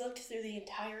says he looked through the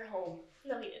entire home.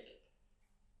 No, he didn't.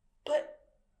 But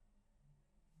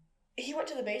he went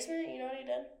to the basement, you know what he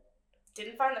did?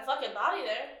 Didn't find the fucking body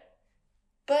there.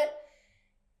 But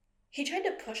he tried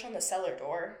to push on the cellar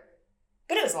door,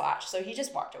 but it was latched, so he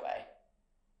just walked away.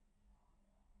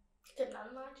 Didn't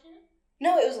unlatch it?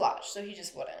 No, it was latched, so he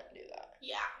just wouldn't do that.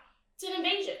 Yeah. It's an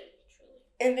invasion,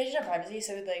 truly. Invasion of privacy,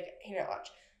 so he not latch.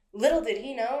 Little did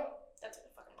he know, That's what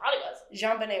the fucking body was.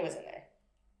 JonBenet was in there.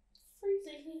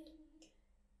 Freezing.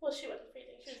 Well, she wasn't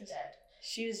freezing. She was dead.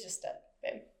 She was just dead,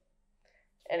 babe.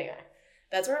 Anyway,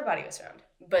 that's where her body was found,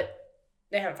 but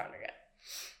they haven't found her yet.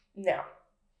 Now,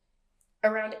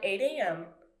 around 8 a.m.,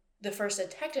 the first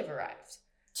detective arrives.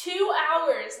 2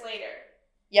 hours later.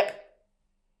 Yep.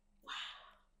 Wow.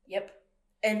 Yep.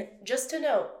 And just to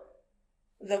note,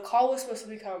 the call was supposed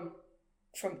to come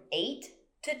from 8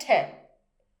 to 10,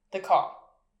 the call.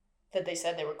 That they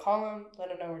said they would call him, let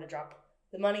him know where to drop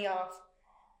the money off,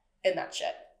 and that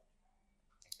shit.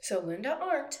 So Linda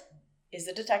Arndt is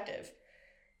the detective.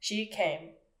 She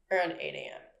came around 8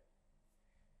 a.m.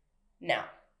 Now,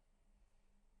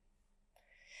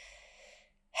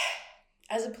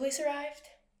 as the police arrived,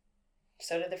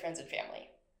 so did the friends and family.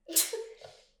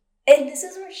 And this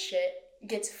is where shit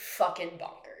gets fucking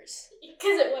bonkers.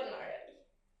 Because it wasn't already.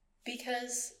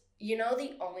 Because, you know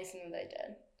the only thing that they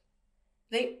did?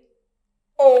 They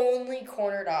only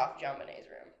cornered off JonBenet's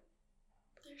room.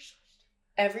 They're so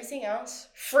stupid. Everything else,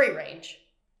 free range.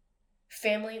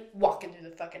 Family walking through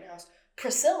the fucking house.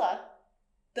 Priscilla,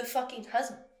 the fucking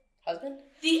husband?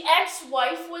 The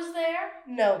ex-wife was there?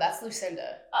 No, that's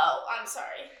Lucinda. Oh, I'm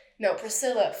sorry. No,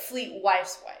 Priscilla, Fleet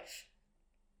wife's wife.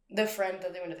 The friend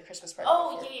that they went to the Christmas party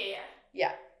before. Yeah.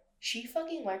 Yeah. She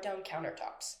fucking wiped down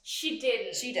countertops. She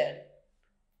didn't. She did.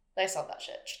 I saw that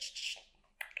shit.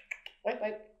 Wipe.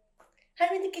 How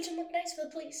do you make the kitchen look nice for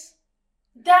the police?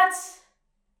 That's...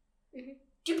 Mm-hmm.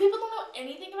 Do people don't know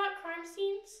anything about crime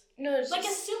scenes? No, it's like,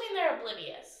 just... assuming they're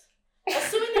oblivious.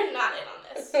 Assuming they're not in on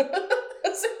this.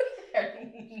 They're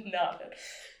not in.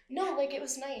 No, like, it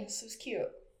was nice. It was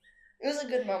cute. It was a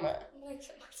good moment.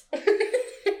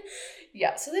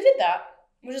 Yeah, so they did that,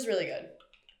 which is really good.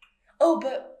 Oh,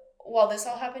 but while this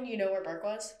all happened, you know where Burke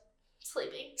was?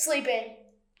 Sleeping.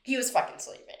 He was fucking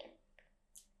sleeping.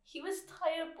 He was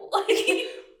tired, boy.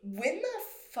 When the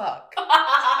fuck?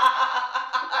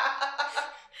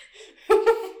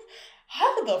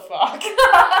 How the fuck?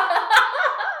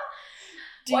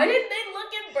 Why didn't they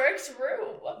look in Burke's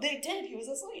room? They did. He was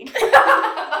asleep.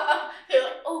 They're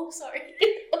like, oh, sorry.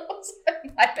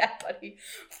 My bad, buddy.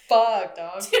 Fuck,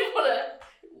 dog. Didn't want to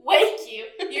wake you.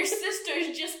 Your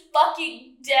sister's just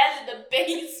fucking dead in the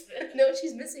basement. No,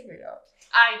 she's missing her now.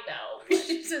 I know.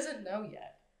 She doesn't know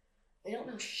yet. They don't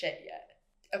know shit yet.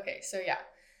 Okay, so yeah.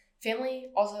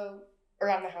 Family also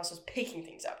around the house was picking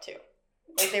things up too.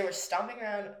 Like they were stomping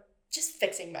around, just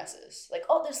fixing messes. Like,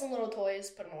 oh, there's some little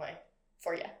toys, put them away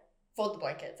for you. Fold the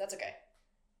blankets, that's okay.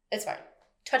 It's fine.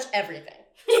 Touch everything.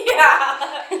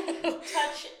 Yeah.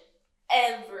 Touch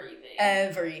everything.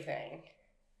 Everything.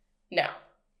 Now,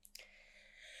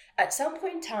 at some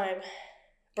point in time,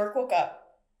 Burke woke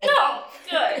up. Oh,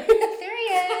 good. There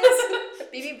he is.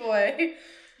 Baby boy.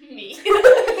 Me.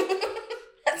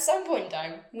 At some point in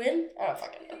time. When? I don't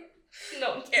fucking know. No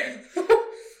one cares.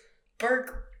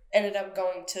 Burke ended up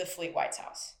going to Fleet White's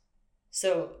house.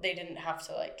 So they didn't have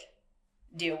to, like,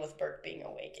 deal with Burke being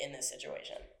awake in this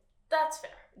situation. That's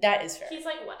fair. That is fair. He's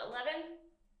like, what, 11?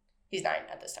 He's 9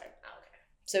 at this time. Oh, okay.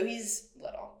 So he's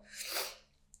little.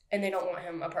 And they don't want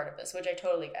him a part of this, which I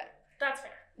totally get. That's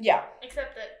fair. Yeah.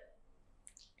 Except that...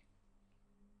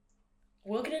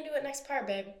 We'll get into it next part,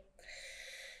 babe.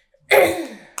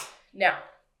 Now,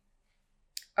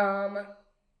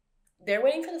 they're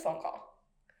waiting for the phone call.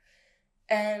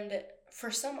 And for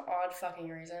some odd fucking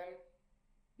reason,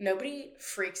 nobody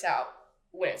freaks out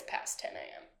when it's past 10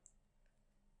 a.m.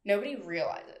 Nobody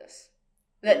realizes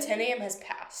that 10 a.m. has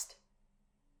passed.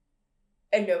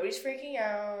 And nobody's freaking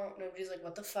out. Nobody's like,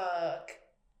 what the fuck?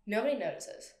 Nobody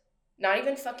notices. Not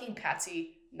even fucking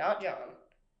Patsy, not John.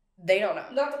 They don't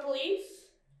know. Not the police?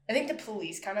 I think the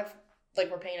police kind of, like,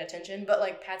 were paying attention, but,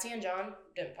 like, Patsy and John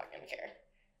didn't fucking care.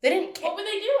 They didn't care. What were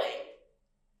they doing?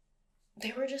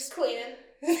 They were just... Cleaning.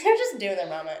 They were just doing their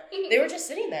moment. They were just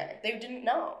sitting there. They didn't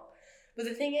know. But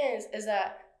the thing is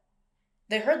that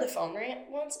they heard the phone ring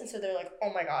once, and so they're like,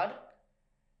 oh my god.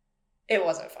 It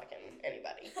wasn't fucking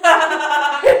anybody.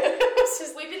 It's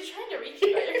just, we've been trying to reach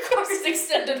you about your car's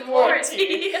extended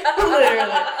warranty.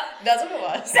 Literally. That's what it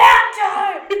was. That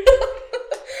time!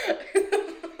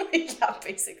 Yeah,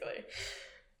 basically.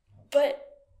 But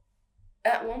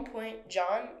at one point,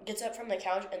 John gets up from the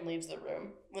couch and leaves the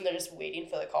room when they're just waiting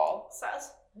for the call.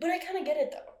 Sus. But I kind of get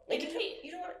it, though. Like, Indeed.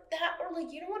 you don't want that, or,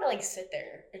 like, you don't want to, like, sit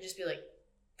there and just be, like,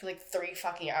 for, like, 3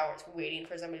 fucking hours waiting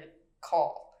for somebody to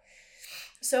call.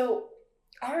 So,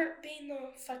 Art, being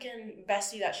the fucking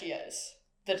bestie that she is,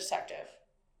 the detective,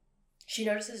 she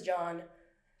notices John,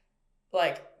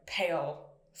 like,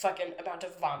 pale, fucking about to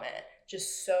vomit,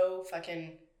 just so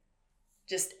fucking,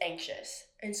 just anxious.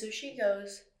 And so she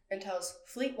goes and tells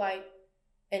Fleet White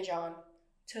and John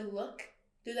to look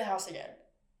through the house again.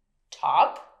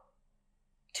 Top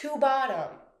to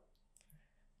bottom.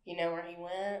 You know where he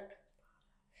went?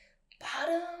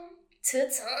 Bottom to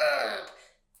top.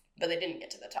 But they didn't get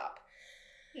to the top.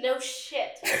 No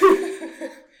shit.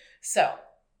 So.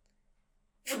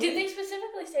 Did they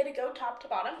specifically say to go top to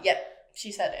bottom? Yep,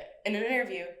 she said it in an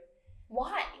interview.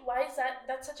 Why? Why is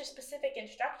that's such a specific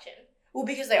instruction? Well,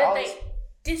 because they always...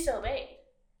 They disobeyed.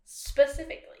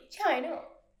 Specifically. Yeah, I know.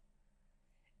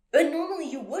 But normally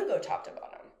you would go top to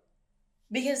bottom.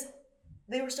 Because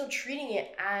they were still treating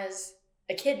it as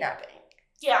a kidnapping.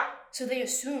 Yeah. So they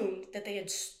assumed that they had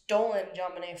stolen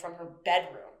JonBenét from her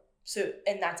bedroom. So,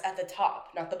 and that's at the top,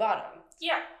 not the bottom.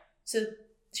 Yeah. So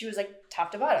she was like,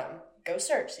 top to bottom. Go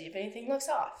search, see if anything looks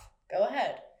off. Go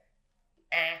ahead.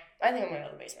 I think I'm going to go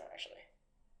to the basement, actually.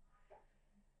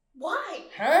 Why?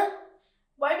 Huh?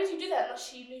 Why would you do that unless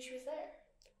she knew she was there?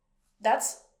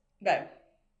 That's... Babe.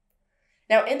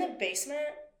 Now, in the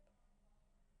basement...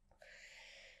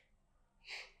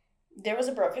 There was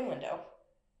a broken window.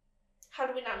 How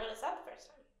did we not notice that the first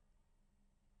time?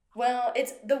 Well,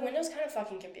 the window's kind of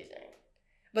fucking confusing.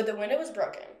 But the window was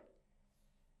broken.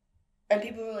 And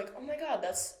people were like, oh my god,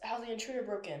 that's how the intruder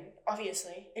broke in,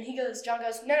 obviously. And John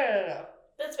goes, no.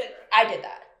 That's been I did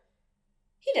that.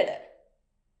 He did it.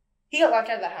 He got locked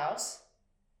out of the house.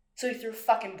 So he threw a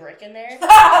fucking brick in there.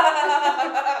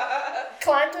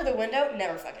 Climbed through the window,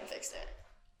 never fucking fixed it.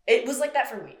 It was like that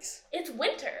for weeks. It's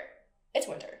winter. It's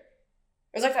winter.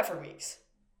 It was like that for weeks.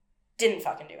 Didn't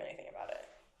fucking do anything about it.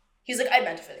 He's like, I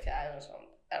meant to fix it. I don't have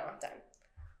time.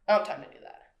 I don't have time to do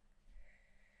that.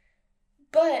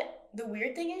 But the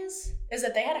weird thing is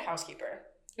that they had a housekeeper,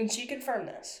 and she confirmed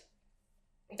this,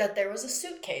 that there was a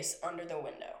suitcase under the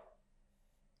window.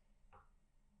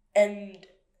 And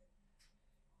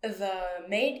the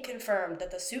maid confirmed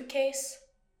that the suitcase,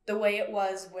 the way it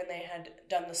was when they had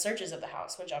done the searches of the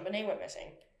house, when JonBenet went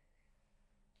missing,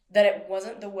 that it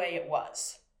wasn't the way it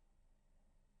was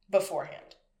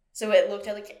beforehand. So it looked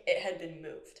like it had been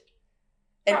moved.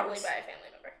 Probably by a family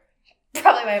member.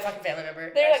 Probably by a fucking family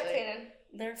member. They're like cleaning.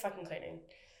 They're fucking cleaning.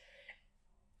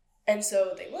 And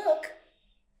so they look,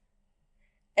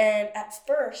 and at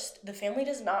first, the family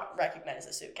does not recognize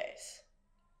the suitcase.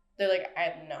 They're like, I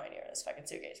have no idea where this fucking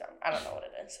suitcase is. I don't know what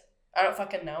it is. I don't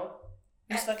fucking know.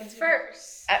 At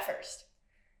first.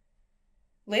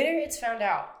 Later, it's found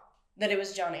out that it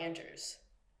was John Andrews'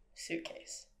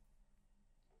 suitcase.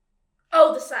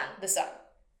 Oh, the son. The son.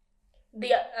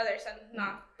 The other son,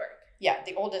 not Burke. Yeah,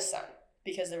 the oldest son.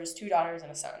 Because there was 2 daughters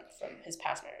and a son from his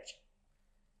past marriage.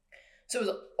 So it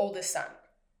was the oldest son.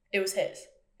 It was his.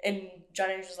 And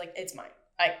John Andrews was like, it's mine.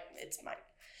 It's mine.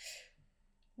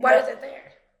 Why was it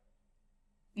there?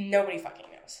 Nobody fucking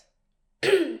knows.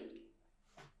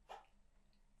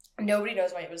 Nobody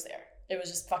knows why it was there. It was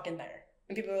just fucking there.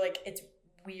 And people were like, it's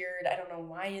weird. I don't know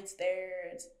why it's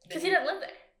there. Because he didn't live there.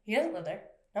 He doesn't live there.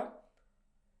 No.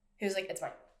 He was like, it's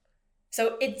mine.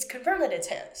 So it's confirmed that it's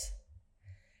his.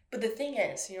 But the thing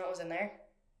is, you know what was in there?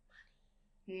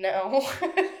 No.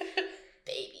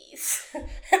 Babies.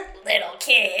 Little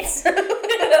kids.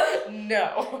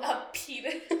 No. A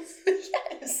penis.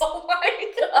 Yes. Oh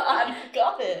my god. You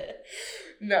got it.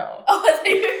 No. Oh, I thought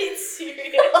you were being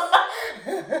serious.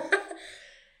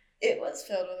 It was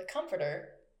filled with a comforter.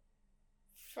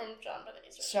 From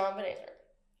JonBenet's room. JonBenet's room.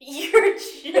 You're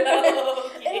joking.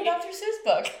 In a Dr. Seuss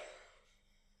book.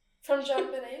 From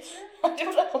JonBenet's room? I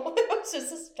don't know. It was just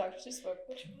this Dr. Seuss book.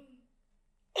 Which one?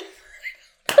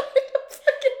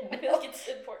 I feel like it's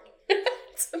important.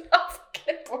 It's not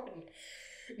fucking important.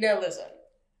 Now listen,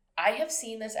 I have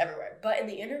seen this everywhere, but in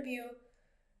the interview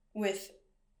with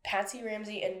Patsy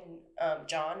Ramsey and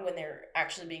John, when they're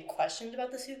actually being questioned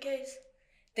about the suitcase,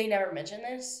 they never mention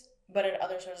this, but in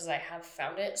other sources I have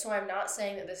found it, so I'm not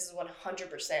saying that this is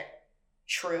 100%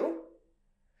 true,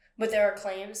 but there are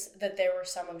claims that there were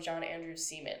some of John Andrews'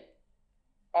 semen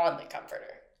on the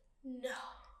comforter. No.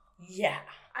 Yeah.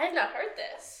 I have not heard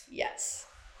this. Yes.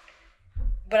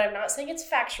 But I'm not saying it's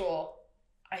factual.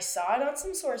 I saw it on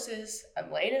some sources.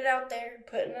 I'm laying it out there,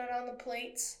 putting it on the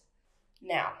plates.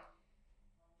 Now,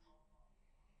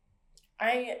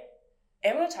 I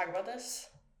am going to talk about this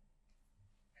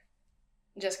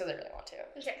just because I really want to.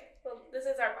 Okay. Well, this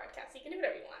is our podcast. You can do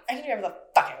whatever you want. I can do whatever the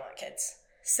fuck I want, kids.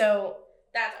 So,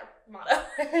 that's our motto.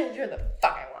 I can do whatever the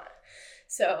fuck I want.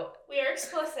 So, we are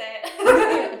explicit.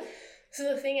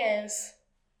 So the thing is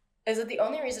that the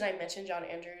only reason I mentioned John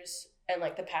Andrews and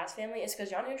like the Paz family is because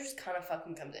John Andrews kind of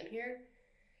fucking comes in here.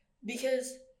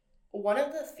 Because one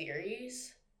of the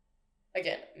theories,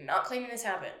 again, not claiming this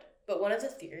happened, but one of the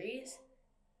theories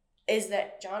is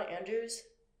that John Andrews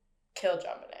killed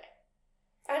JonBenet.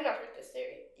 I have not heard this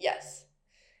theory. Yes.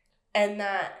 And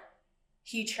that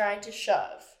he tried to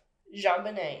shove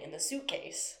JonBenet in the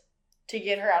suitcase to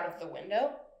get her out of the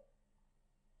window,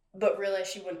 but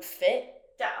realized she wouldn't fit.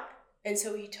 Yeah. And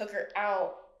so he took her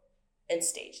out and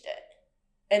staged it.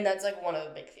 And that's like one of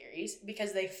the big theories,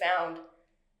 because they found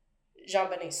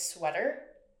JonBenet's sweater,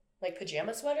 like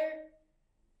pajama sweater,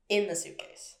 in the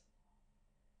suitcase.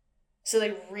 So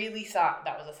they really thought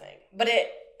that was a thing. But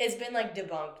it's been like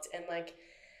debunked and like...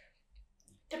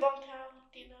 Debunked how?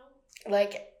 Do you know?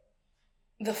 Like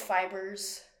the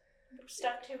fibers...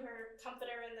 Stuck to her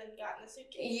comforter and then got in the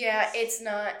suitcase. Yeah, it's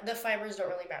not... The fibers don't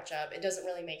really match up. It doesn't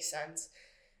really make sense.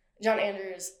 John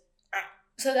Andrews...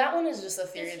 So that one is just a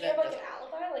theory. Does he have like an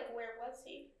alibi? Like, where was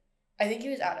he? I think he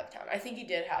was out of town. I think he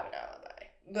did have an alibi.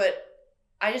 But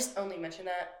I just only mention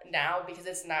that now because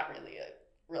it's not really a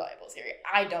reliable theory.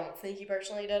 I don't think he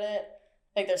personally did it.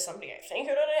 Like, there's somebody I think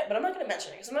who did it, but I'm not going to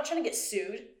mention it because I'm not trying to get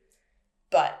sued.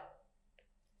 But,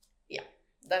 yeah.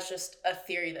 That's just a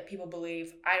theory that people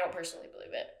believe. I don't personally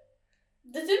believe it.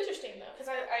 That's interesting, though, because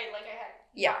I had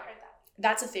Yeah. not heard that.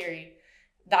 That's a theory.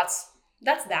 That's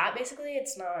that, basically.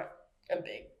 It's not a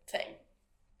big thing.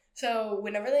 So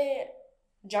whenever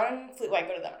John and Fleet White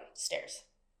go to the stairs,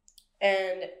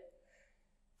 and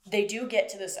they do get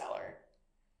to the cellar,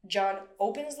 John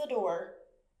opens the door,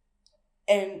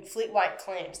 and Fleet White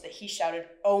claims that he shouted,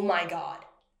 "Oh my God."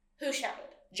 Who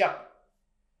shouted? John.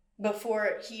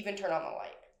 Before he even turned on the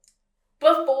light.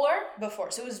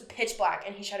 Before? So it was pitch black,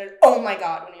 and he shouted, "Oh my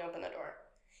God," when he opened the door.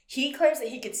 He claims that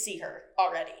he could see her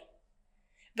already.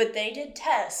 But they did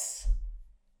tests.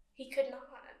 He could not.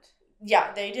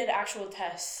 Yeah, they did actual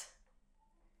tests.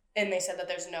 And they said that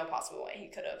there's no possible way he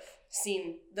could have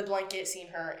seen the blanket, seen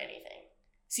her, anything.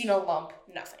 Seen a lump,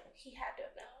 nothing. He had to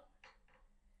have known.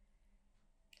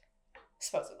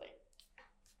 Supposedly.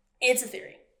 It's a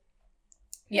theory.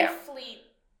 Yeah. Yeah. Fleet.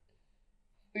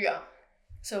 Yeah.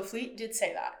 So Fleet did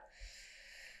say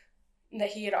that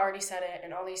he had already said it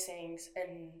and all these things,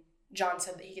 and John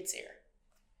said that he could see her.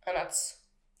 And that's...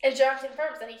 And John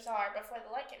confirms that he saw her before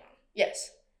the light came on.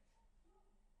 Yes.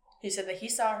 He said that he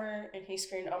saw her, and he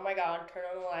screamed, "Oh my God," turn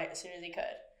on the light as soon as he could.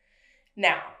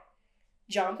 Now,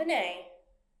 JonBenét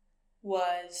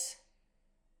was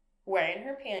wearing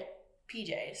her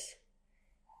PJs,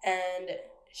 and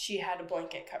she had a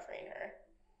blanket covering her.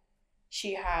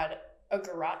 She had a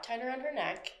garrote tied around her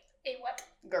neck. A what?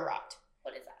 Garrote.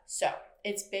 What is that? So,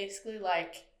 it's basically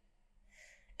like,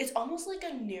 it's almost like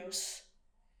a noose,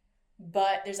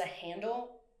 but there's a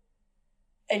handle,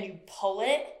 and you pull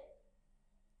it,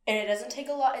 and it doesn't take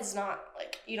a lot. It's not,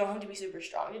 like, you don't have to be super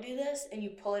strong to do this, and you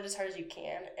pull it as hard as you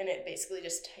can, and it basically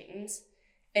just tightens,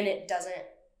 and it doesn't,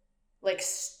 like,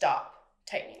 stop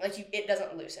tightening. Like, it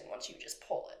doesn't loosen once you just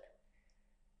pull it.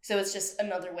 So it's just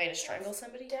another way to strangle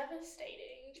somebody.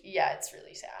 Devastating. Yeah, it's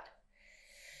really sad.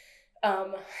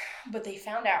 But they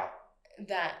found out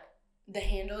that the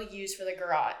handle used for the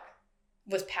garrote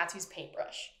was Patsy's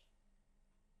paintbrush.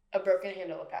 A broken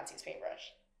handle of Patsy's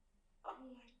paintbrush. Oh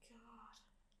my God.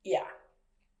 Yeah.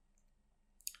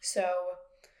 So,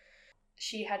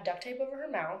 she had duct tape over her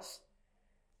mouth.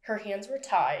 Her hands were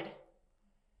tied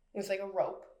with like a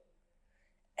rope.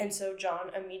 And so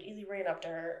John immediately ran up to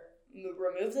her,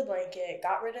 removed the blanket,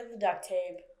 got rid of the duct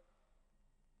tape,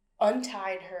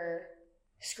 untied her,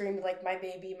 screamed like, my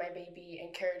baby,"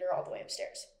 and carried her all the way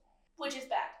upstairs. Which is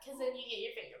bad, because then you get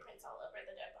your fingerprints all over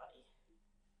the dead body.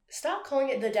 Stop calling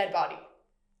it the dead body.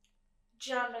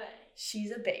 JonBenét.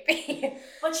 She's a baby.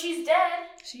 But she's dead.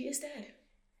 She is dead.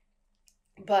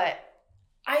 But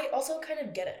I also kind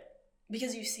of get it.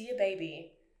 Because you see a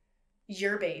baby,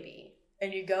 your baby,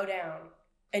 and you go down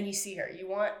and you see her. You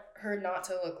want her not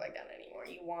to look like that anymore.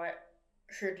 You want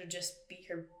her to just be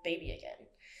her baby again.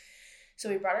 So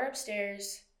we brought her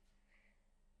upstairs,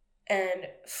 and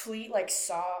Fleet, like,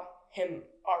 saw him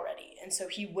already. And so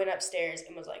he went upstairs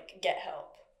and was like, "Get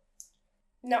help."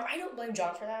 Now, I don't blame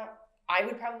John for that. I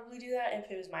would probably do that if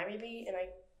it was my baby, and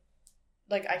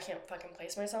I can't fucking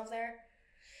place myself there.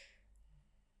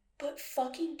 But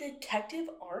fucking Detective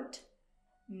Arndt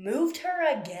moved her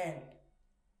again.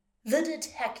 The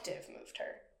detective moved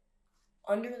her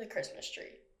under the Christmas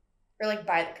tree. Or, like,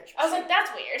 by the Christmas tree. I was like,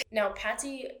 that's weird. Now,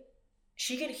 Patsy,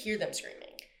 she could hear them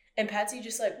screaming. And Patsy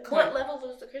just, like... What level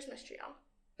was the Christmas tree on?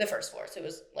 The first floor. So it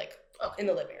was, like, in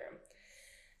the living room.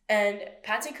 And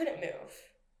Patsy couldn't move.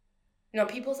 Now,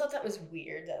 people thought that was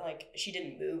weird, that, like, she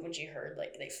didn't move when she heard,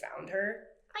 like, they found her.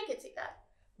 I could see that.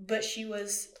 But she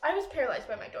was... I was paralyzed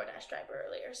by my DoorDash driver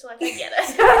earlier, so, like, I get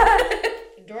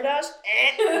it. DoorDash?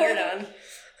 You're done.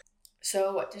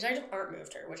 So, Detective Arndt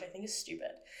moved her, which I think is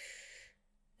stupid.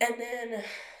 And then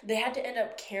they had to end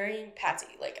up carrying Patsy,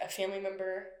 like a family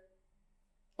member,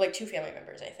 like 2 family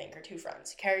members, I think, or 2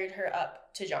 friends, carried her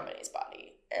up to JonBenét's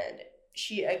body. And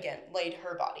she, again, laid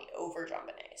her body over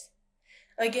JonBenét's.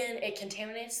 Again, it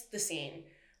contaminates the scene,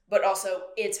 but also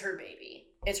it's her baby.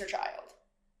 It's her child.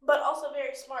 But also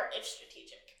very smart, if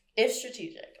strategic. If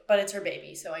strategic, but it's her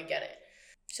baby, so I get it.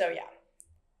 So, yeah.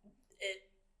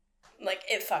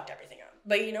 It fucked everything up.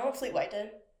 But you know what Fleet White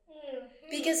did? Mm-hmm.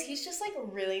 Because he's just, like,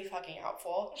 really fucking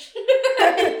helpful.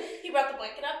 He brought the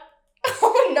blanket up?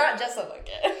 Oh, not just the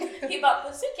blanket. He bought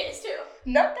the suitcase, too.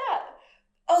 Not that.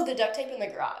 Oh, the duct tape in the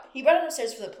garage. He brought it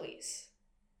upstairs for the police.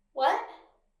 What?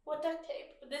 What duct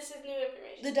tape? This is new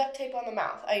information. The duct tape on the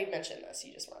mouth. I mentioned this.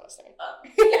 You just weren't listening.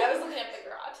 Yeah, I was looking at the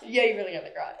garage. Yeah, you really got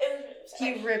the garage. It was really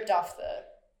upsetting. He ripped off the...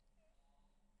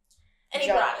 And he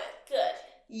brought it. Good.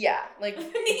 Yeah, like...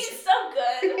 He's so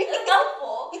good. It's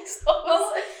helpful. He's so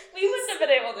Well, we wouldn't have been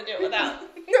able to do it without.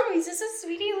 No, he's just a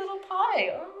sweetie little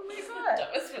pie. Oh my god.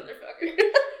 Dumbest motherfucker.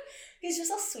 He's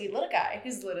just a sweet little guy.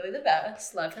 He's literally the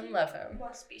best. Love him, love him.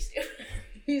 Must be stupid.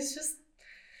 He's just...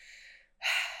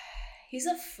 He's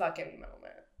a fucking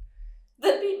moment.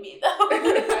 That'd be me, though.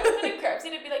 If I was in a crime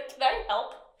scene, I'd be like, can I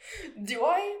help? Do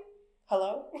I?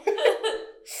 Hello?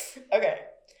 Okay.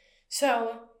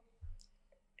 So,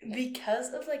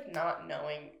 because of, like, not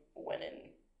knowing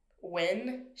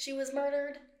when she was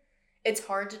murdered, it's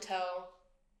hard to tell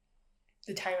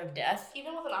the time of death.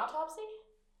 Even with an autopsy?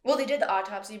 Well, they did the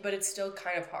autopsy, but it's still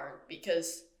kind of hard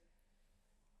because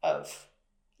of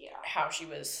how she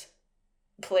was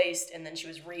placed, and then she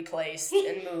was replaced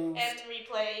and moved. And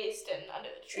replaced and under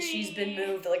the tree. She's been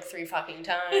moved like 3 fucking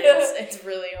times. It's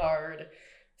really hard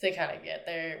to kind of get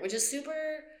there, which is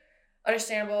super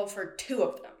understandable for 2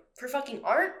 of them. For fucking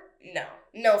Art,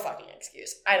 no fucking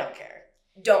excuse. I don't care.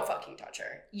 Don't fucking touch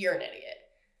her. You're an idiot.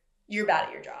 You're bad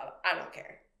at your job. I don't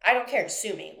care. I don't care.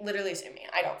 Sue me. Literally sue me.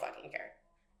 I don't fucking care.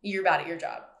 You're bad at your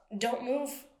job. Don't move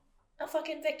a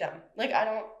fucking victim. Like, I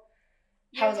don't...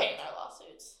 You're paying our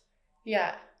lawsuits.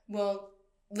 Yeah. Well,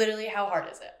 literally, how hard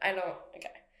is it? I don't...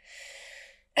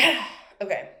 Okay.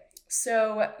 Okay.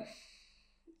 So,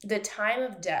 the time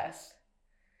of death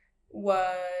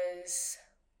was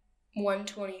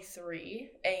 1:23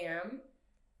 a.m.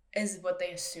 is what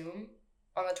they assume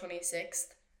on the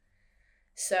 26th.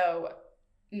 So,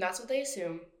 that's what they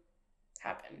assume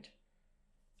happened.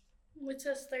 Which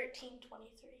says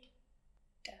 13:23.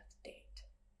 Death date.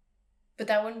 But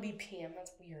that wouldn't be PM.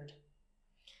 That's weird.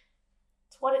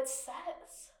 It's what it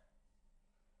says.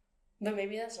 But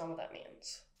maybe that's not what that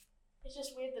means. It's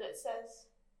just weird that it says...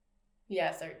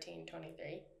 Yeah,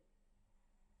 13:23.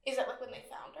 Is that like when they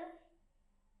found her?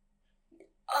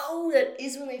 Oh, that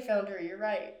is when they found her. You're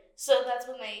right. So that's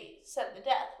when they said the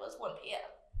death was 1 p.m.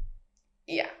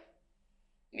 Yeah.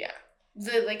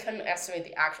 They couldn't estimate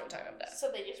the actual time of death. So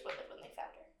they just went with when they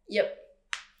found her. Yep.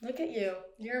 Look at you.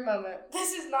 You're a moment.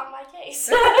 This is not my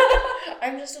case.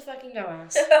 I'm just a fucking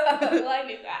dumbass. Well, I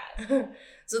knew that.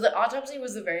 So the autopsy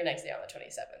was the very next day on the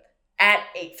 27th at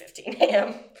 8:15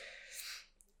 a.m.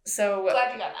 So...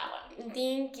 Glad you got that one.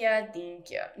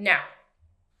 Thank you. Now,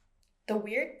 the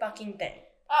weird fucking thing.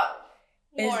 Oh,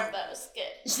 more of those.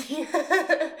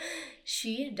 Good.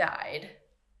 She died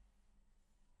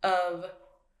of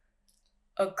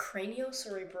a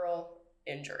craniocerebral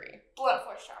injury. Blunt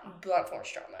force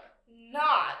trauma.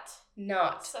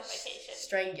 Not suffocation.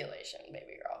 Strangulation,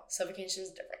 baby girl. Suffocation is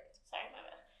different. Sorry, my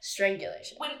bad.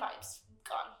 Strangulation. Windpipes.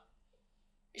 Gone.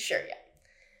 Sure, yeah.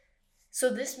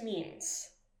 So this means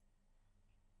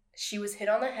she was hit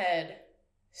on the head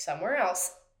somewhere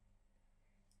else,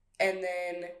 and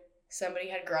then somebody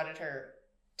had garroted her,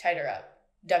 tied her up,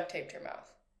 duct taped her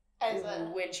mouth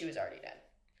when she was already dead.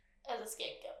 As a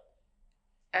scapegoat.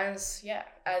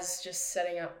 As just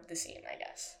setting up the scene, I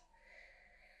guess.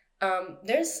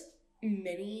 There's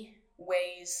many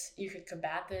ways you could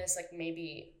combat this. Like,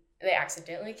 maybe they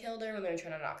accidentally killed her when they were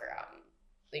trying to knock her out.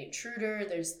 The intruder,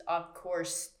 there's, of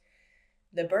course,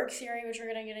 the Burke theory, which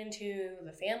we're going to get into,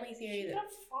 the family theory. She could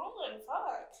have fallen,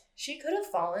 fuck. She could have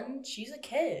fallen. She's a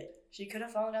kid. She could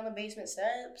have fallen down the basement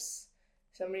steps.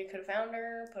 Somebody could have found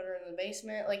her, put her in the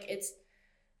basement. Like, it's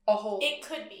a whole... It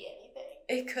could be anything.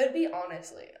 It could be,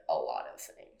 honestly, a lot of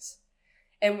things.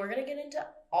 And we're going to get into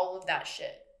all of that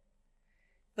shit.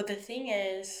 But the thing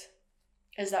is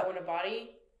that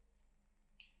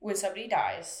when somebody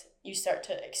dies, you start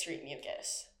to excrete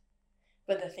mucus.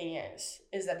 But the thing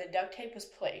is that the duct tape was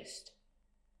placed,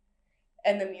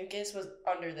 and the mucus was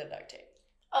under the duct tape.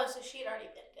 Oh, so she had already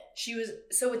been dead.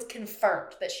 So it's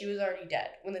confirmed that she was already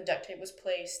dead when the duct tape was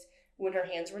placed, when her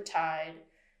hands were tied,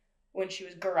 when she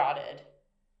was garroted.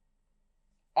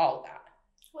 All of that.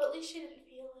 Well, at least she didn't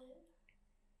feel it.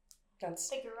 That's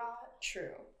the garrote.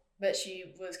 True. But she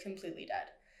was completely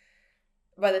dead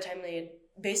by the time they had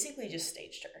basically just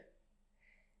staged her.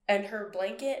 And her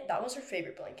blanket, that was her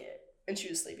favorite blanket, and she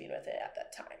was sleeping with it at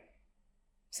that time.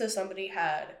 So somebody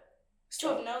had... To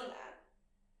have known that.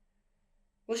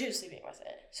 Well, she was sleeping with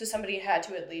it. So somebody had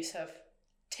to at least have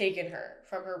taken her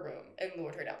from her room and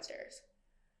lured her downstairs.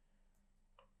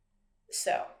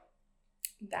 So,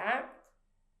 that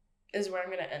is where I'm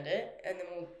going to end it, and then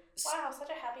we'll... Wow, such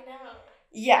a happy note.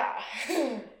 Yeah.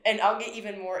 And I'll get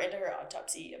even more into her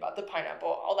autopsy, about the pineapple,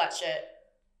 all that shit,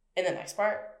 in the next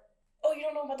part. Oh, you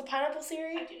don't know about the pineapple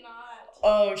theory? I do not.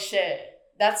 Oh, shit.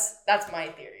 That's my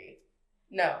theory.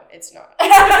 No, it's not.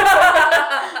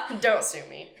 Don't sue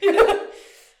me.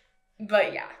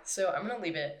 But yeah, so I'm going to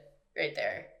leave it right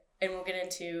there, and we'll get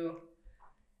into...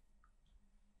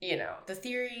 the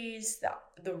theories,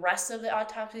 the rest of the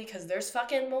autopsy, because there's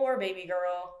fucking more, baby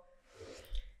girl.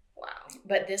 Wow.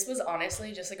 But this was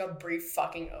honestly just like a brief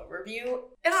fucking overview.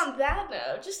 And on that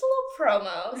note, just a little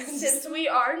promo, since we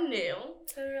are new.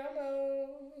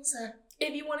 Promos.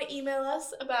 If you want to email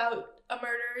us about a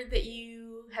murder that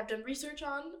you have done research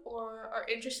on or are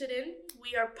interested in,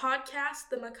 we are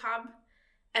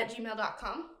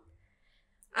podcastthemacabre@gmail.com.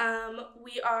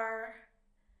 We are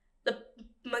the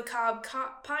Macabre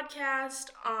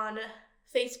Podcast on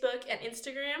Facebook and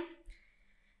Instagram.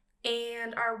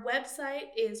 And our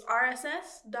website is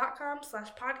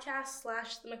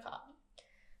rss.com/podcast/themacabre.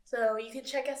 So you can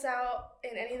check us out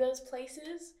in any of those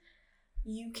places.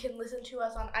 You can listen to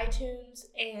us on iTunes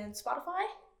and Spotify.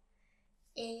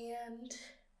 And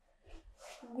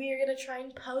we're going to try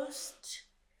and post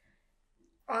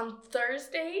on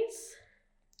Thursdays.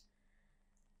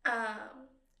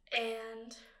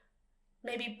 And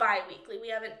maybe bi-weekly. We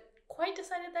haven't quite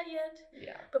decided that yet.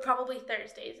 Yeah. But probably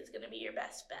Thursdays is going to be your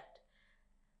best bet.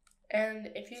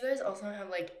 And if you guys also have,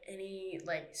 like, any,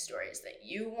 like, stories that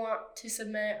you want to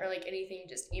submit or, like, anything,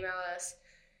 just email us.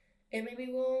 And maybe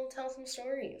we'll tell some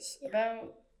stories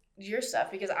about your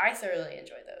stuff, because I thoroughly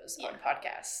enjoy those on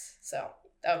podcasts. So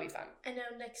that would be fun. I know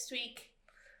next week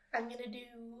I'm going to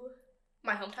do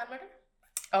my hometown murder.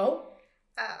 Oh?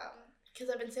 Because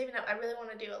I've been saving up. I really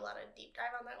want to do a lot of deep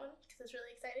dive on that one because it's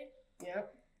really exciting.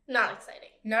 Yep. Not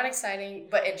exciting. Not exciting,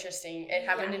 but interesting. It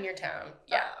happened in your town.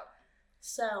 Yeah.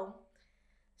 So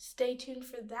stay tuned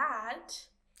for that.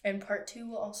 And part 2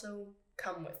 will also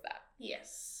come with that.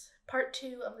 Yes. Part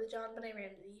 2 of the John Benet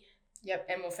Ramsey. Yep,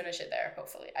 and we'll finish it there,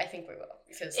 hopefully. I think we will,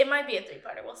 because it might be a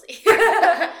 3-parter. We'll see.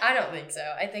 I don't think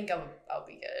so. I think I'll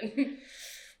be good.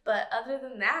 But other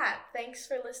than that, thanks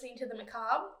for listening to The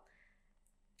Macabre.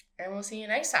 And we'll see you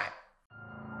next time.